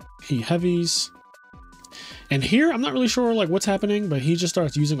 He heavies. And here, I'm not really sure like what's happening, but he just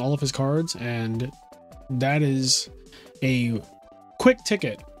starts using all of his cards, and that is a quick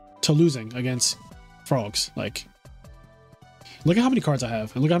ticket to losing against frogs. Like, look at how many cards I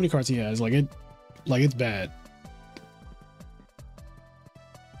have, and look at how many cards he has. Like, it's bad.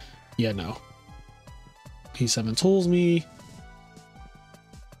 Yeah, no. He 7 tools me.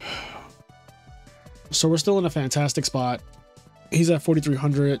 So we're still in a fantastic spot. He's at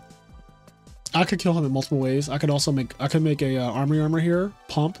 4,300. I could kill him in multiple ways. I could also make a armory armor here.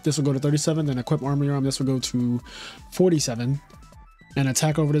 Pump. This will go to 37. Then equip armory armor. This will go to 47. And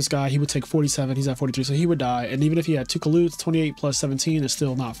attack over this guy. He would take 47. He's at 43, so he would die. And even if he had 2 Kalutes, 28 plus 17 is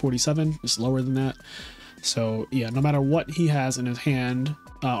still not 47. It's lower than that. So yeah, no matter what he has in his hand,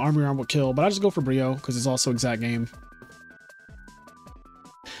 armory armor would kill. But I just go for Brio because it's also exact game.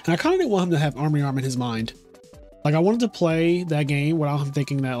 And I kind of didn't want him to have armory arm in his mind. Like, I wanted to play that game without him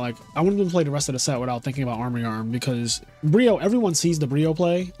thinking that, like, I wanted him to play the rest of the set without thinking about armory arm, because Brio, everyone sees the Brio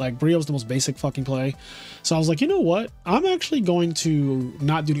play. Like, Brio's the most basic fucking play. So I was like, you know what? I'm actually going to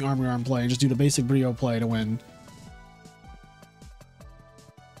not do the armory arm play and just do the basic Brio play to win.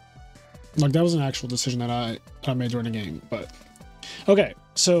 Like, that was an actual decision that I made during the game. But okay,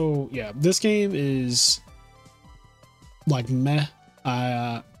 so yeah, this game is like meh.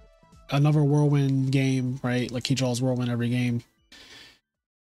 Another whirlwind game, right? Like he draws whirlwind every game,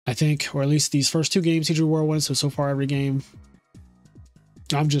 I think, or at least these first 2 games he drew whirlwind. So far every game.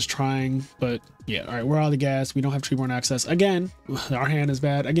 I'm just trying, but yeah. All right, we're out of the gas. We don't have Treeborn access again. Our hand is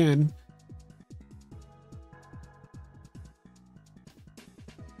bad again.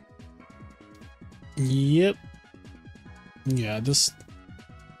 Yep. Yeah, this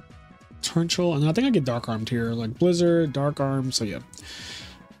torrential, and I think I get dark armed here, like blizzard, dark arm. So yeah,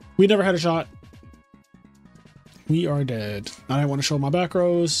 we never had a shot. We are dead. I didn't want to show my back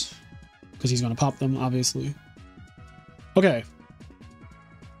rows because he's going to pop them, obviously. Okay.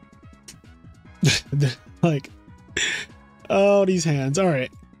 Like, oh, these hands. All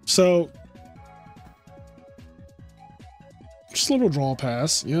right. So just a little draw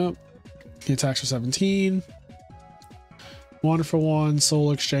pass. Yep. He attacks for 17. 1 for 1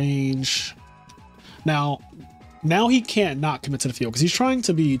 soul exchange. Now he can't not commit to the field because he's trying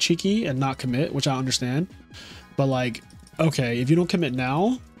to be cheeky and not commit, which I understand. But like, okay, if you don't commit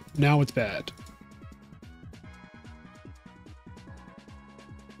now it's bad.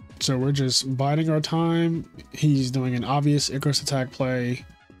 So we're just biding our time. He's doing an obvious Icarus attack play.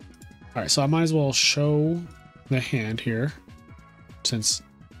 All right, so I might as well show the hand here since,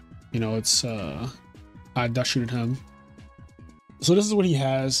 you know, it's I dust shooted him. So this is what he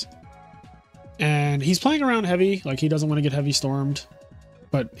has, and he's playing around heavy, like he doesn't want to get heavy stormed,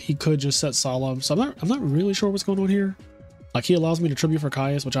 but he could just set solemn. So I'm not really sure what's going on here. Like he allows me to tribute for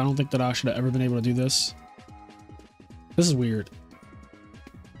Caius, which I don't think that I should have ever been able to do this. This is weird.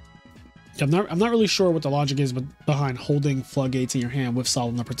 I'm not really sure what the logic is behind holding floodgates in your hand with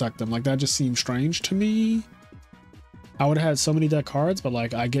solemn to protect them. Like that just seems strange to me. I would have had so many deck cards, but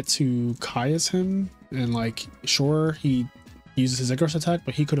like I get to Caius him, and like sure he uses his Icarus attack,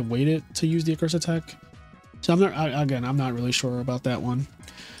 but he could have waited to use the Icarus attack. So I'm not really sure about that one.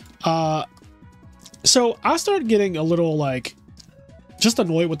 So I started getting a little like just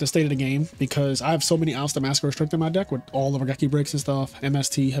annoyed with the state of the game because I have so many outs to Massacre Restrict in my deck with all the Regeki breaks and stuff,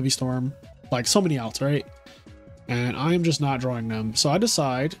 MST, Heavy Storm, like so many outs, right? And I am just not drawing them. So I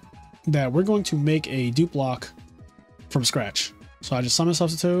decide that we're going to make a dupe block from scratch. So I just summon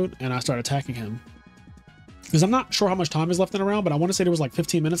Substitute and I start attacking him. Because I'm not sure how much time is left in a round, but I want to say there was like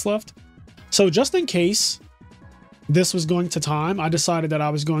 15 minutes left. So just in case this was going to time, I decided that I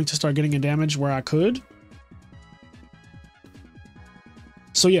was going to start getting in damage where I could.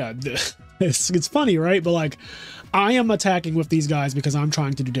 So yeah, it's funny, right? But like, I am attacking with these guys because I'm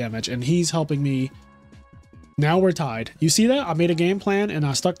trying to do damage and he's helping me. Now we're tied. You see that? I made a game plan and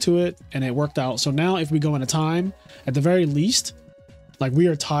I stuck to it and it worked out. So now if we go into time, at the very least, like we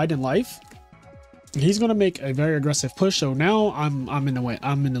are tied in life. He's going to make a very aggressive push. So now I'm in the way.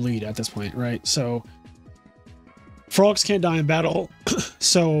 I'm in the lead at this point, right? So frogs can't die in battle.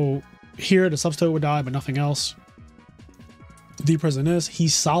 So here the Substitute would die, but nothing else. The prison is, he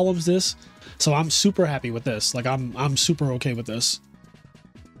solemns this, so I'm super happy with this. Like I'm super okay with this.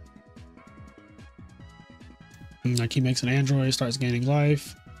 And like he makes an android, starts gaining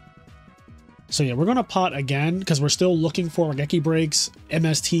life. So yeah, we're gonna pot again because we're still looking for Regeki breaks,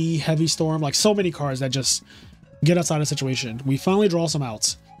 MST, Heavy Storm, like so many cards that just get us out of the situation. We finally draw some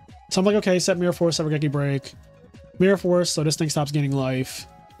outs. So I'm like, okay, set Mirror Force, set Regeki break, Mirror Force, so this thing stops gaining life.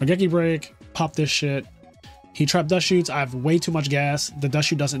 Regeki break, pop this shit. He trapped dust shoots. I have way too much gas. The dust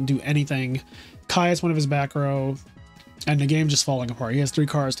shoot doesn't do anything. Caius one of his back row, and the game's just falling apart. He has 3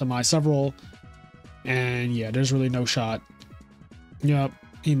 cards to my several, and yeah, there's really no shot. Yep,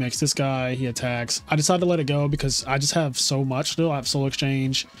 he makes this guy. He attacks. I decided to let it go because I just have so much still. I have Soul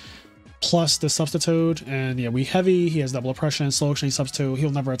Exchange plus the Substitute, and yeah, we heavy. He has double oppression, Soul Exchange, Substitute.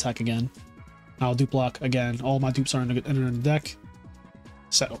 He'll never attack again. I'll dupe block again. All my dupes are in the deck.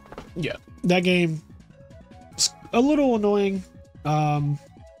 So yeah, that game. A little annoying, but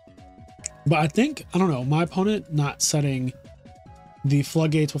I think, I don't know, my opponent not setting the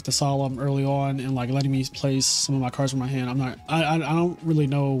floodgates with the solemn early on and like letting me place some of my cards from my hand, I don't really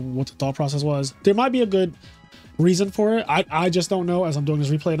know what the thought process was. There might be a good reason for it. I just don't know as I'm doing this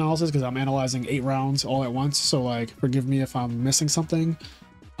replay analysis because I'm analyzing 8 rounds all at once, so like forgive me if I'm missing something,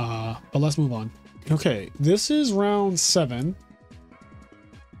 but let's move on. Okay, this is round 7.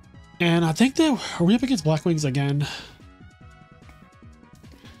 And I think that, are we up against Black Wings again?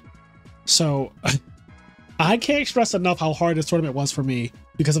 So I can't stress enough how hard this tournament was for me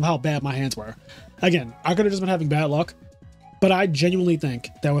because of how bad my hands were. Again, I could have just been having bad luck, but I genuinely think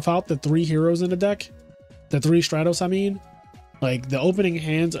that without the 3 heroes in the deck, the 3 Stratos, I mean, like the opening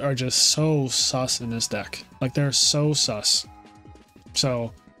hands are just so sus in this deck. Like they're so sus.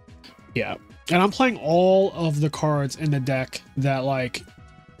 So yeah. And I'm playing all of the cards in the deck that like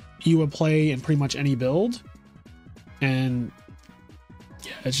you would play in pretty much any build. And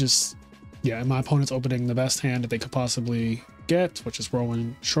yeah, it's just, yeah, my opponent's opening the best hand that they could possibly get, which is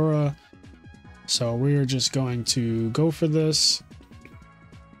Whirlwind Shura. So we're just going to go for this.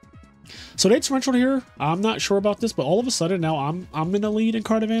 So they torrential here. I'm not sure about this, but all of a sudden now I'm in the lead in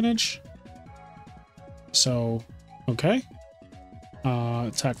card advantage. So, okay.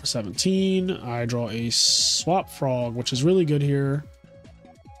 Attack for 17. I draw a Swap Frog, which is really good here.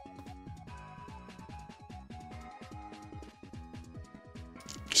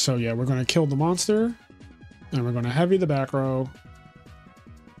 So yeah, we're going to kill the monster. And we're going to heavy the back row.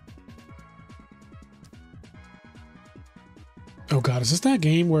 Oh god, is this that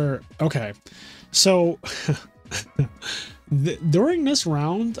game where... Okay, so... during this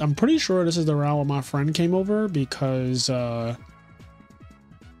round, I'm pretty sure this is the round where my friend came over because...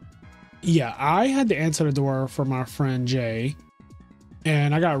 yeah, I had to answer the door for my friend Jay.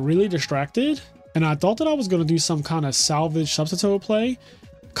 And I got really distracted. And I thought that I was going to do some kind of salvage substitute play.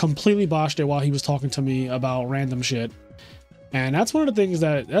 Completely botched it while he was talking to me about random shit. And that's one of the things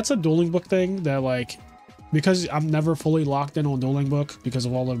that's a dueling book thing that like... Because I'm never fully locked in on dueling book because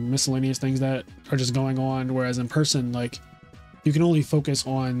of all the miscellaneous things that are just going on. Whereas in person, like you can only focus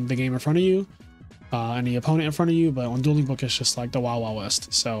on the game in front of you and the opponent in front of you. But on dueling book, it's just like the Wild Wild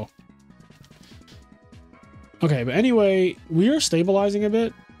West. So, okay. But anyway, we are stabilizing a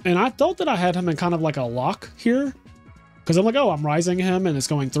bit. And I thought that I had him in kind of like a lock here. Because I'm like, oh, I'm rising him and it's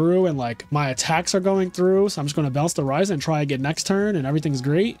going through and like my attacks are going through. So I'm just going to bounce the rise and try again next turn and everything's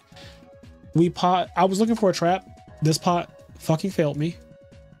great. We pot. I was looking for a trap. This pot fucking failed me.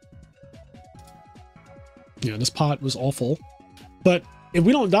 Yeah, this pot was awful. But if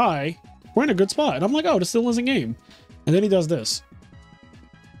we don't die, we're in a good spot. And I'm like, oh, this still isn't game. And then he does this.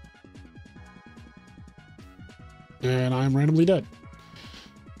 And I'm randomly dead.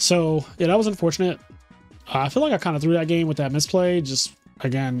 So, yeah, that was unfortunate. I feel like I kind of threw that game with that misplay. Just,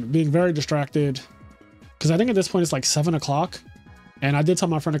 again, being very distracted. Because I think at this point it's like 7 o'clock. And I did tell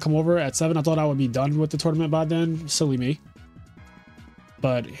my friend to come over at 7. I thought I would be done with the tournament by then. Silly me.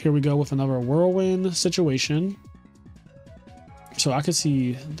 But here we go with another whirlwind situation. So I could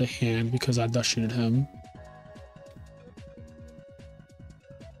see the hand because I dust shooted him.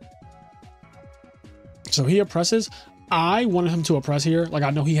 So he oppresses. I wanted him to oppress here. Like I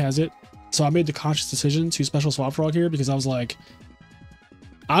know he has it. So I made the conscious decision to special swap frog here because I was like,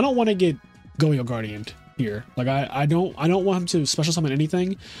 I don't want to get Yugioh Guardianed here. Like I don't want him to special summon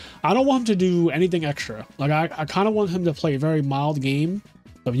anything. I don't want him to do anything extra. Like I kind of want him to play a very mild game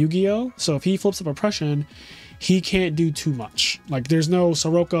of Yu-Gi-Oh. So if he flips up oppression, he can't do too much. Like there's no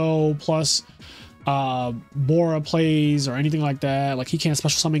Sirocco plus Bora plays or anything like that. Like he can't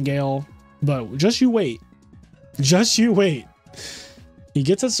special summon Gale. But just you wait. Just you wait. He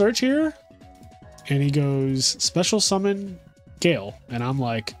gets a search here and he goes special summon Gale. And I'm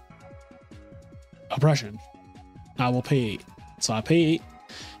like, oppression. I will pay 8. So I pay 8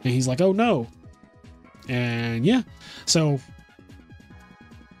 and he's like, oh no. And yeah, so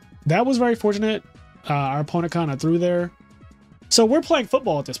that was very fortunate. Our opponent kind of threw there. So we're playing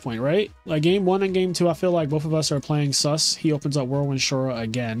football at this point, right? Like game 1 and game 2, I feel like both of us are playing sus. He opens up Whirlwind Shura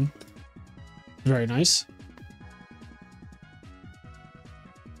again. Very nice.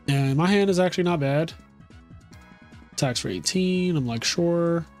 And my hand is actually not bad. Attacks for 18. I'm like,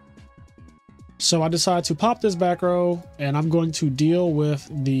 sure. So I decide to pop this back row and I'm going to deal with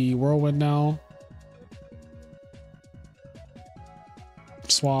the whirlwind now.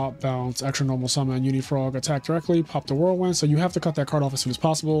 Swap, bounce, extra normal summon, Unifrog, attack directly, pop the whirlwind. So you have to cut that card off as soon as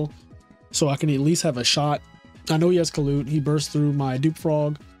possible so I can at least have a shot. I know he has Collude. He bursts through my dupe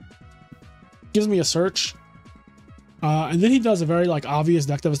frog. Gives me a search. And then he does a very like obvious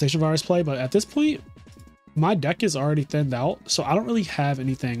deck devastation virus play. But at this point, my deck is already thinned out. So I don't really have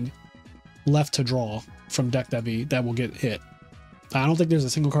anything left to draw from deck devi that will get hit. I don't think there's a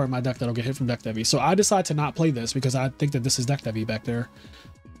single card in my deck that'll get hit from deck devi. So I decide to not play this because I think that this is deck devi back there.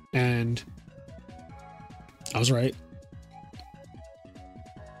 And I was right.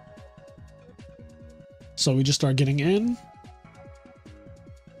 So we just start getting in.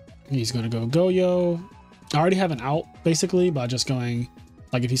 He's going to go Yugioh. I already have an out basically by just going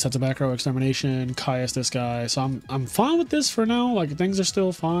like if he sets a back row extermination, Caius this guy. So I'm fine with this for now. Like things are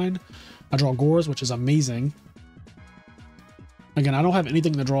still fine. I draw Gores, which is amazing. Again, I don't have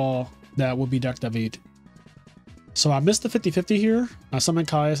anything to draw that would be deck devied. So I missed the 50-50 here. I summon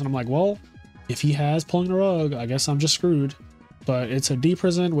Caius and I'm like, well, if he has pulling the rug, I guess I'm just screwed. But it's a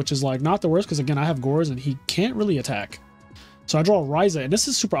D-prison, which is like not the worst because again, I have Gores and he can't really attack. So I draw Ryza and this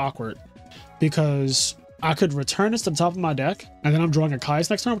is super awkward because I could return this to the top of my deck, and then I'm drawing a Kai's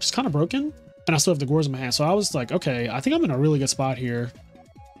next turn, which is kind of broken, and I still have the Gores in my hand. So I was like, okay, I think I'm in a really good spot here.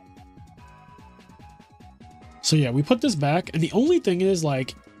 So yeah, we put this back, and the only thing is,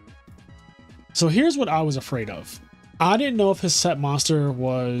 like, so here's what I was afraid of. I didn't know if his set monster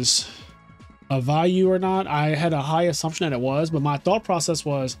was a value or not. I had a high assumption that it was, but my thought process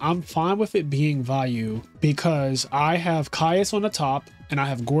was I'm fine with it being value because I have Caius on the top and I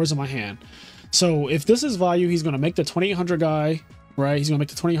have Gores in my hand. So if this is value, he's going to make the 2800 guy, right? He's going to make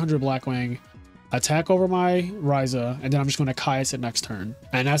the 2800 Blackwing, attack over my Ryza, and then I'm just going to Caius it next turn.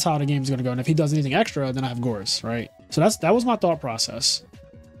 And that's how the game's going to go. And if he does anything extra, then I have Gores, right? So that was my thought process.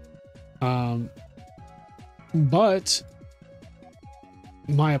 But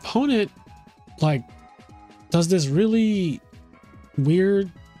my opponent, like, does this really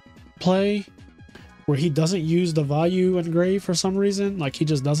weird play where he doesn't use the value engrave for some reason. Like, he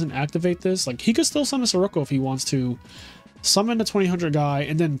just doesn't activate this. Like, he could still summon Sirocco if he wants to, summon the 2000 guy,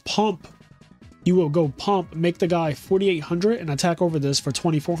 and then pump. You will go pump, make the guy 4800 and attack over this for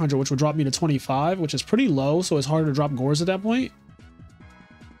 2400, which would drop me to 25, which is pretty low, so it's harder to drop Gores at that point.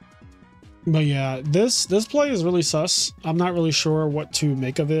 But yeah, this play is really sus. I'm not really sure what to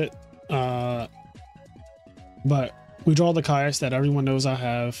make of it. But we draw the Caius that everyone knows I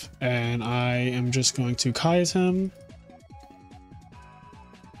have, and I am just going to Caius him.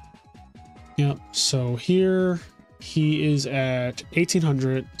 Yep, so here he is at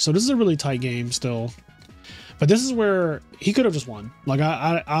 1800. So this is a really tight game still. But this is where he could have just won. Like,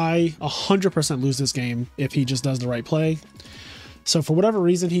 I 100% lose this game if he just does the right play. So for whatever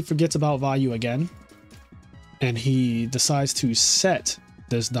reason, he forgets about value again. And he decides to set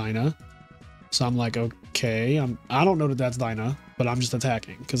this Dyna. So I'm like, okay, I don't know that that's Dyna, but I'm just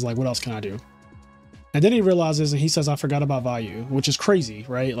attacking. Because, like, what else can I do? And then he realizes and he says, I forgot about value, which is crazy,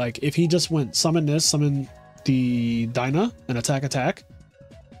 right? Like, if he just went summon this, summon the Dyna, and attack,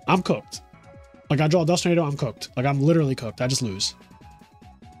 I'm cooked. Like, I draw a Dust Tornado, I'm cooked. Like, I'm literally cooked. I just lose.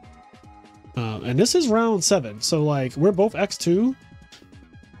 And this is round 7. So, like, we're both X2,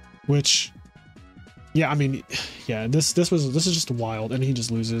 which, yeah, I mean, yeah, this is just wild. And he just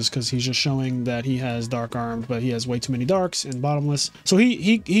loses because he's just showing that he has Dark Armed, but he has way too many Darks and Bottomless. So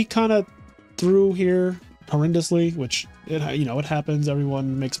he kind of threw here horrendously, which, you know, it happens.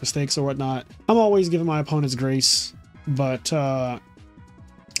 Everyone makes mistakes or whatnot. I'm always giving my opponents grace, but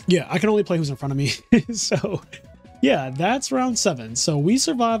yeah, I can only play who's in front of me. So yeah, that's round 7. So we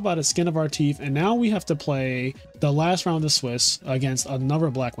survived by the skin of our teeth, and now we have to play the last round of Swiss against another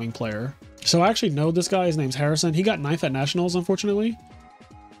Blackwing player. So I actually know this guy. His name's Harrison. He got 9th at Nationals, unfortunately,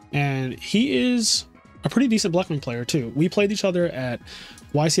 and he is a pretty decent Blackwing player too. We played each other at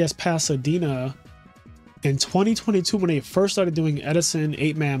YCS Pasadena in 2022 when they first started doing Edison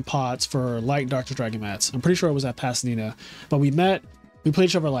 8-man pots for light Dark Dragon mats. I'm pretty sure it was at Pasadena, but we met. We played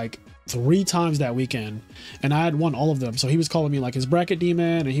each other like 3 times that weekend, and I had won all of them. So he was calling me like his bracket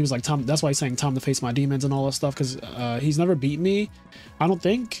demon, and he was like, Tom, that's why he's saying time to face my demons and all that stuff, because he's never beaten me, I don't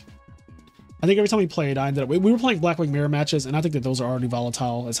think. I think every time we played, I ended up, we were playing Blackwing mirror matches, and I think that those are already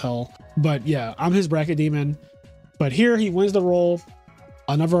volatile as hell. But yeah, I'm his bracket demon. But here he wins the roll.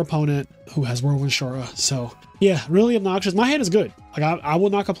 Another opponent who has Whirlwind Shura. So yeah, really obnoxious. My hand is good. Like, I will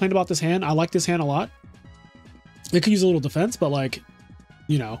not complain about this hand. I like this hand a lot. It could use a little defense, but, like,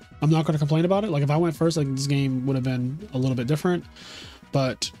 you know, I'm not going to complain about it. Like, if I went first, like, this game would have been a little bit different.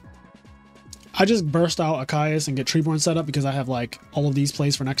 But I just burst out a Caius and get Treeborn set up because I have, like, all of these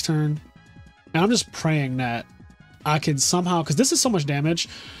plays for next turn. And I'm just praying that I can somehow, because this is so much damage,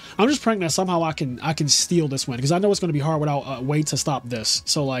 I'm just praying that somehow I can steal this win, because I know it's going to be hard without a way to stop this.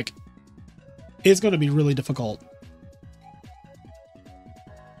 So, like, it's going to be really difficult.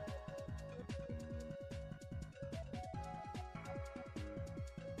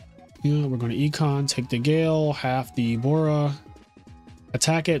 Yeah, we're going to Econ, take the Gale, half the Bora,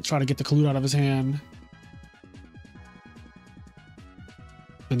 attack it, try to get the Collude out of his hand.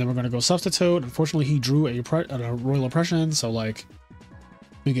 And then we're going to go Substitute. Unfortunately, he drew a Royal Oppression, so, like,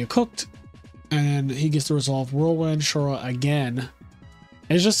 we get cooked. And he gets to resolve Whirlwind Shura again.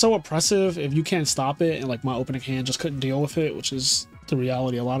 It's just so oppressive if you can't stop it, and, like, my opening hand just couldn't deal with it, which is the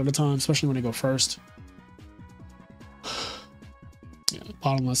reality a lot of the time, especially when they go first. Yeah,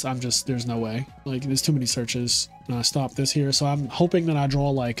 Bottomless, there's no way. Like, there's too many searches. And I stopped this here, so I'm hoping that I draw,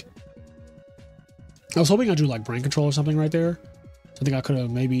 like, I was hoping I drew, like, Brain Control or something right there. I think I could have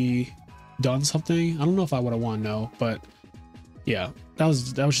maybe done something. I don't know if I would have won, no, but yeah, that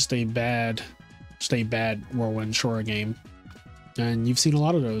was just a bad Whirlwind Shura game. And you've seen a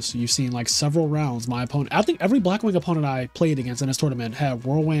lot of those. You've seen, like, several rounds. My opponent, I think every Blackwing opponent I played against in this tournament had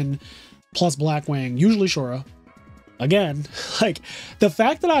Whirlwind plus Blackwing, usually Shura. Again, like, the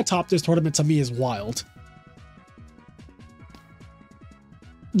fact that I topped this tournament to me is wild.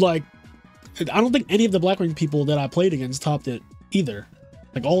 Like, I don't think any of the Blackwing people that I played against topped it either.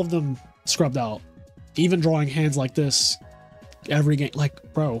 Like, all of them scrubbed out. Even drawing hands like this every game.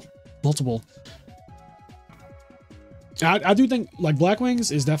 Like, bro, multiple. I do think, like,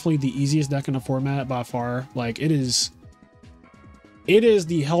 Blackwings is definitely the easiest deck in the format by far. Like, it is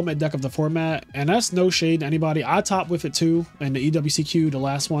the helmet deck of the format, and that's no shade to anybody. I topped with it too in the EWCQ, the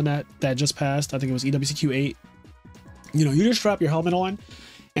last one that just passed. I think it was EWCQ 8. You know, you just strap your helmet on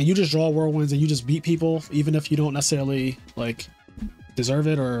and you just draw whirlwinds and you just beat people, even if you don't necessarily like deserve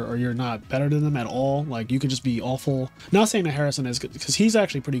it or you're not better than them at all. Like, you could just be awful. Not saying that Harrison is good, because he's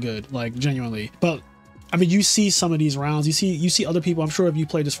actually pretty good, like, genuinely. But I mean, you see some of these rounds, you see other people. I'm sure if you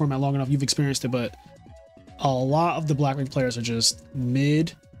played this format long enough, you've experienced it, but a lot of the Blackwing players are just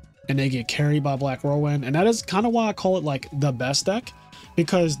mid and they get carried by Black Whirlwind. And that is kind of why I call it like the best deck,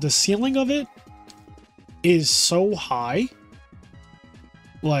 because the ceiling of it is so high.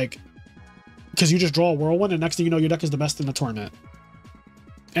 Like, because you just draw a Whirlwind and next thing you know, your deck is the best in the tournament.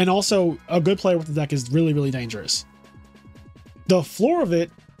 And also, a good player with the deck is really, really dangerous. The floor of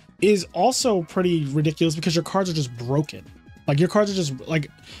it is also pretty ridiculous because your cards are just broken. Like, your cards are just, like,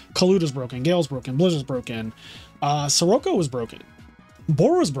 Kaluda's broken, Gale's broken, Blizzard's broken, Sirocco was broken,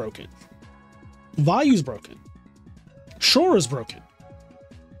 Bora's broken, Vayu's broken, Shora's broken.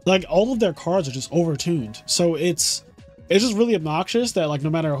 Like, all of their cards are just overtuned. So it's just really obnoxious that, like, no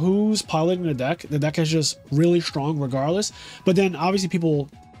matter who's piloting the deck is just really strong regardless. But then obviously people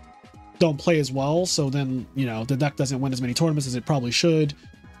don't play as well, so then, you know, the deck doesn't win as many tournaments as it probably should.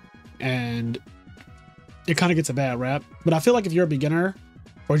 And it kind of gets a bad rap. But I feel like if you're a beginner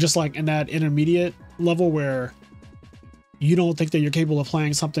or just like in that intermediate level where you don't think that you're capable of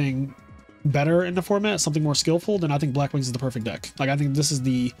playing something better in the format, something more skillful, then I think Blackwings is the perfect deck. Like, I think this is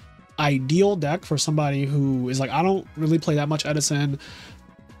the ideal deck for somebody who is like, I don't really play that much Edison.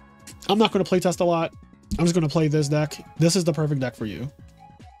 I'm not going to play test a lot. I'm just going to play this deck. This is the perfect deck for you.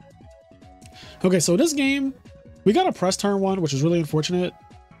 Okay, so this game, we got a press turn one, which is really unfortunate.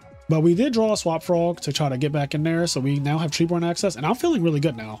 But we did draw a Swap Frog to try to get back in there, so we now have Treeborn access, and I'm feeling really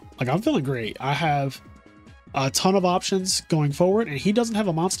good now. Like, I'm feeling great. I have a ton of options going forward, and he doesn't have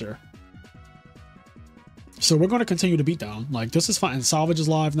a monster. So we're going to continue to beat down. Like, this is fine. And Salvage is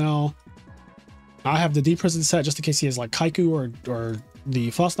live now. I have the Deep Prison set just in case he has, like, Kaiku or the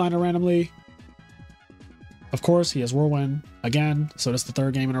Frostniner randomly. Of course, he has Whirlwind again, so that's the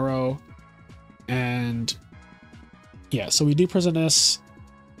third game in a row. And yeah, so we Deep Prison this.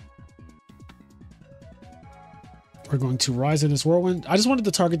 We're going to Rise in this Whirlwind. I just wanted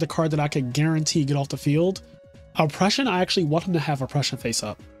to target the card that I could guarantee get off the field. Oppression, I actually want him to have Oppression face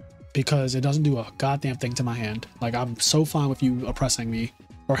up because it doesn't do a goddamn thing to my hand. Like, I'm so fine with you oppressing me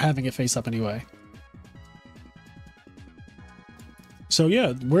or having it face up anyway. So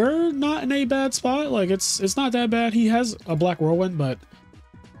yeah, we're not in a bad spot. Like, it's not that bad. He has a Black Whirlwind, but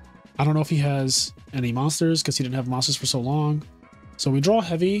I don't know if he has any monsters because he didn't have monsters for so long. So we draw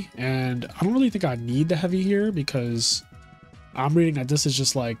heavy, and I don't really think I need the heavy here because I'm reading that this is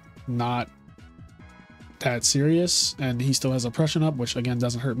just like not that serious, and he still has oppression up, which again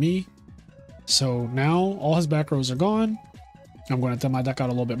doesn't hurt me. So now all his back rows are gone. I'm going to thin my deck out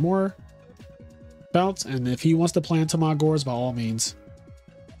a little bit more. Bounce, and if he wants to play into my Gores, by all means.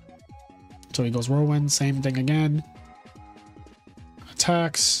 So he goes Whirlwind, same thing again.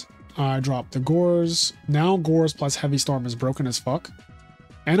 Attacks. I drop the Gores. Now Gores plus Heavy Storm is broken as fuck.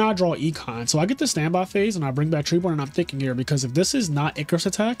 And I draw Econ. So I get the standby phase and I bring back Treeborn, and I'm thinking here, because if this is not Icarus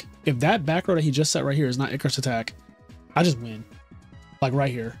attack, if that back row that he just set right here is not Icarus attack, I just win. Like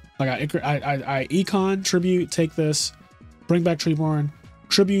right here. Like I Econ, Tribute, take this, bring back Treeborn,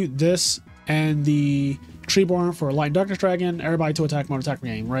 Tribute this and the Treeborn for Light and Darkness Dragon, everybody to attack mode, attack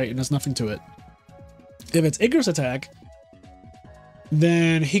game, right? And there's nothing to it. If it's Icarus attack,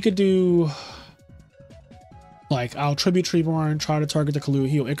 then he could do, like, I'll Tribute Treeborn, try to target the Kalu,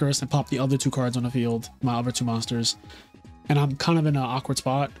 heal Icarus, and pop the other two cards on the field, my other two monsters. And I'm kind of in an awkward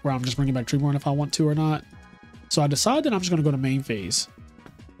spot where I'm just bringing back Treeborn if I want to or not. So I decide that I'm just going to go to main phase.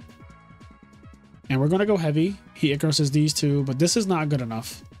 And we're going to go heavy. He Icaruses these two, but this is not good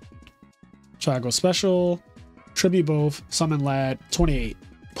enough. Try to go special, Tribute both, summon Lad, 28.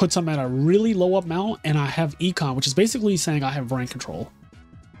 Puts him at a really low amount, and I have Econ, which is basically saying I have brain control.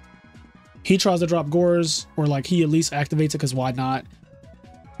 He tries to drop Gores, or like he at least activates it because why not?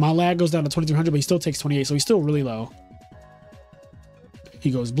 My lag goes down to 2300, but he still takes 28, so he's still really low.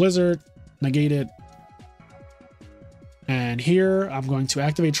 He goes Blizzard, negate it. And here I'm going to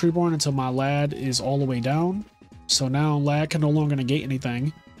activate Treeborn until my lad is all the way down. So now lad can no longer negate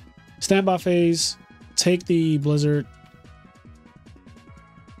anything. Standby phase, take the Blizzard,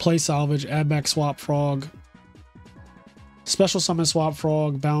 play salvage, add back swap frog, special summon swap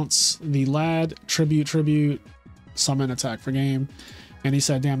frog, bounce the lad, tribute, summon attack for game. And he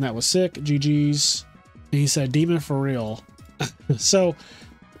said, damn, that was sick, GG's. And he said, demon for real. So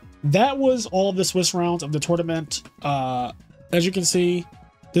that was all of the Swiss rounds of the tournament. As you can see,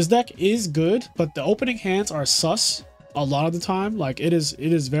 this deck is good, but the opening hands are sus a lot of the time. Like it is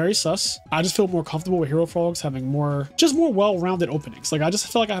very sus. I just feel more comfortable with Hero Frogs having more well-rounded openings. Like I just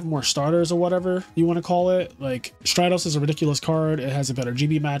feel like I have more starters or whatever you want to call it. Like Stratos is a ridiculous card. It has a better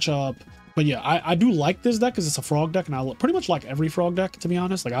GB matchup. But yeah, I do like this deck because it's a frog deck, and I pretty much like every frog deck, to be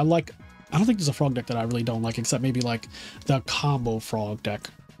honest. Like I don't think there's a frog deck that I really don't like, except maybe like the combo frog deck.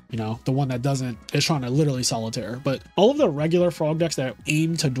 You know, the one that is trying to literally solitaire. But all of the regular frog decks that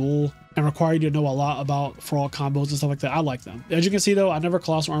aim to duel and require you to know a lot about frog combos and stuff like that, I like them. As you can see though, I never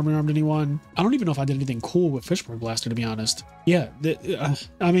Colossal Armored anyone. I don't even know if I did anything cool with Fishborn Blaster, to be honest. Yeah,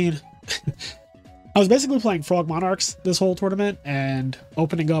 I mean, I was basically playing Frog Monarchs this whole tournament and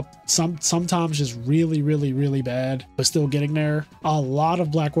opening up sometimes just really bad, but still getting there. A lot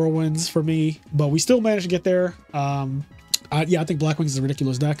of Black Whirlwinds for me, but we still managed to get there. Yeah, I think Black Wings is a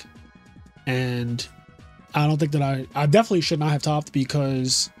ridiculous deck, and I don't think that I definitely should not have topped,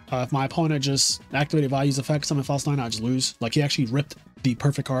 because if my opponent just activated Value's effect, summon Faustina, I just lose. Like he actually ripped the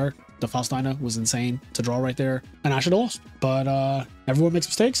perfect card. The Faustina was insane to draw right there, and I should have lost. But everyone makes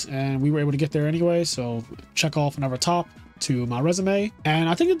mistakes, and we were able to get there anyway. So check off another top to my resume, and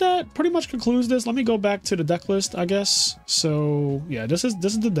I think that pretty much concludes this. Let me go back to the deck list, I guess. So yeah, this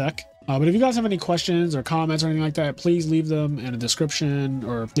is the deck. But if you guys have any questions or comments or anything like that, please leave them in the description,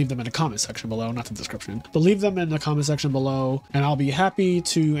 or leave them in the comment section below, not the description, but leave them in the comment section below, and I'll be happy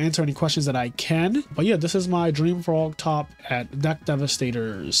to answer any questions that I can. But yeah, this is my Dream Frog top at Deck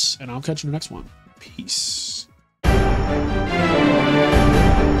Devastators, and I'll catch you in the next one. Peace.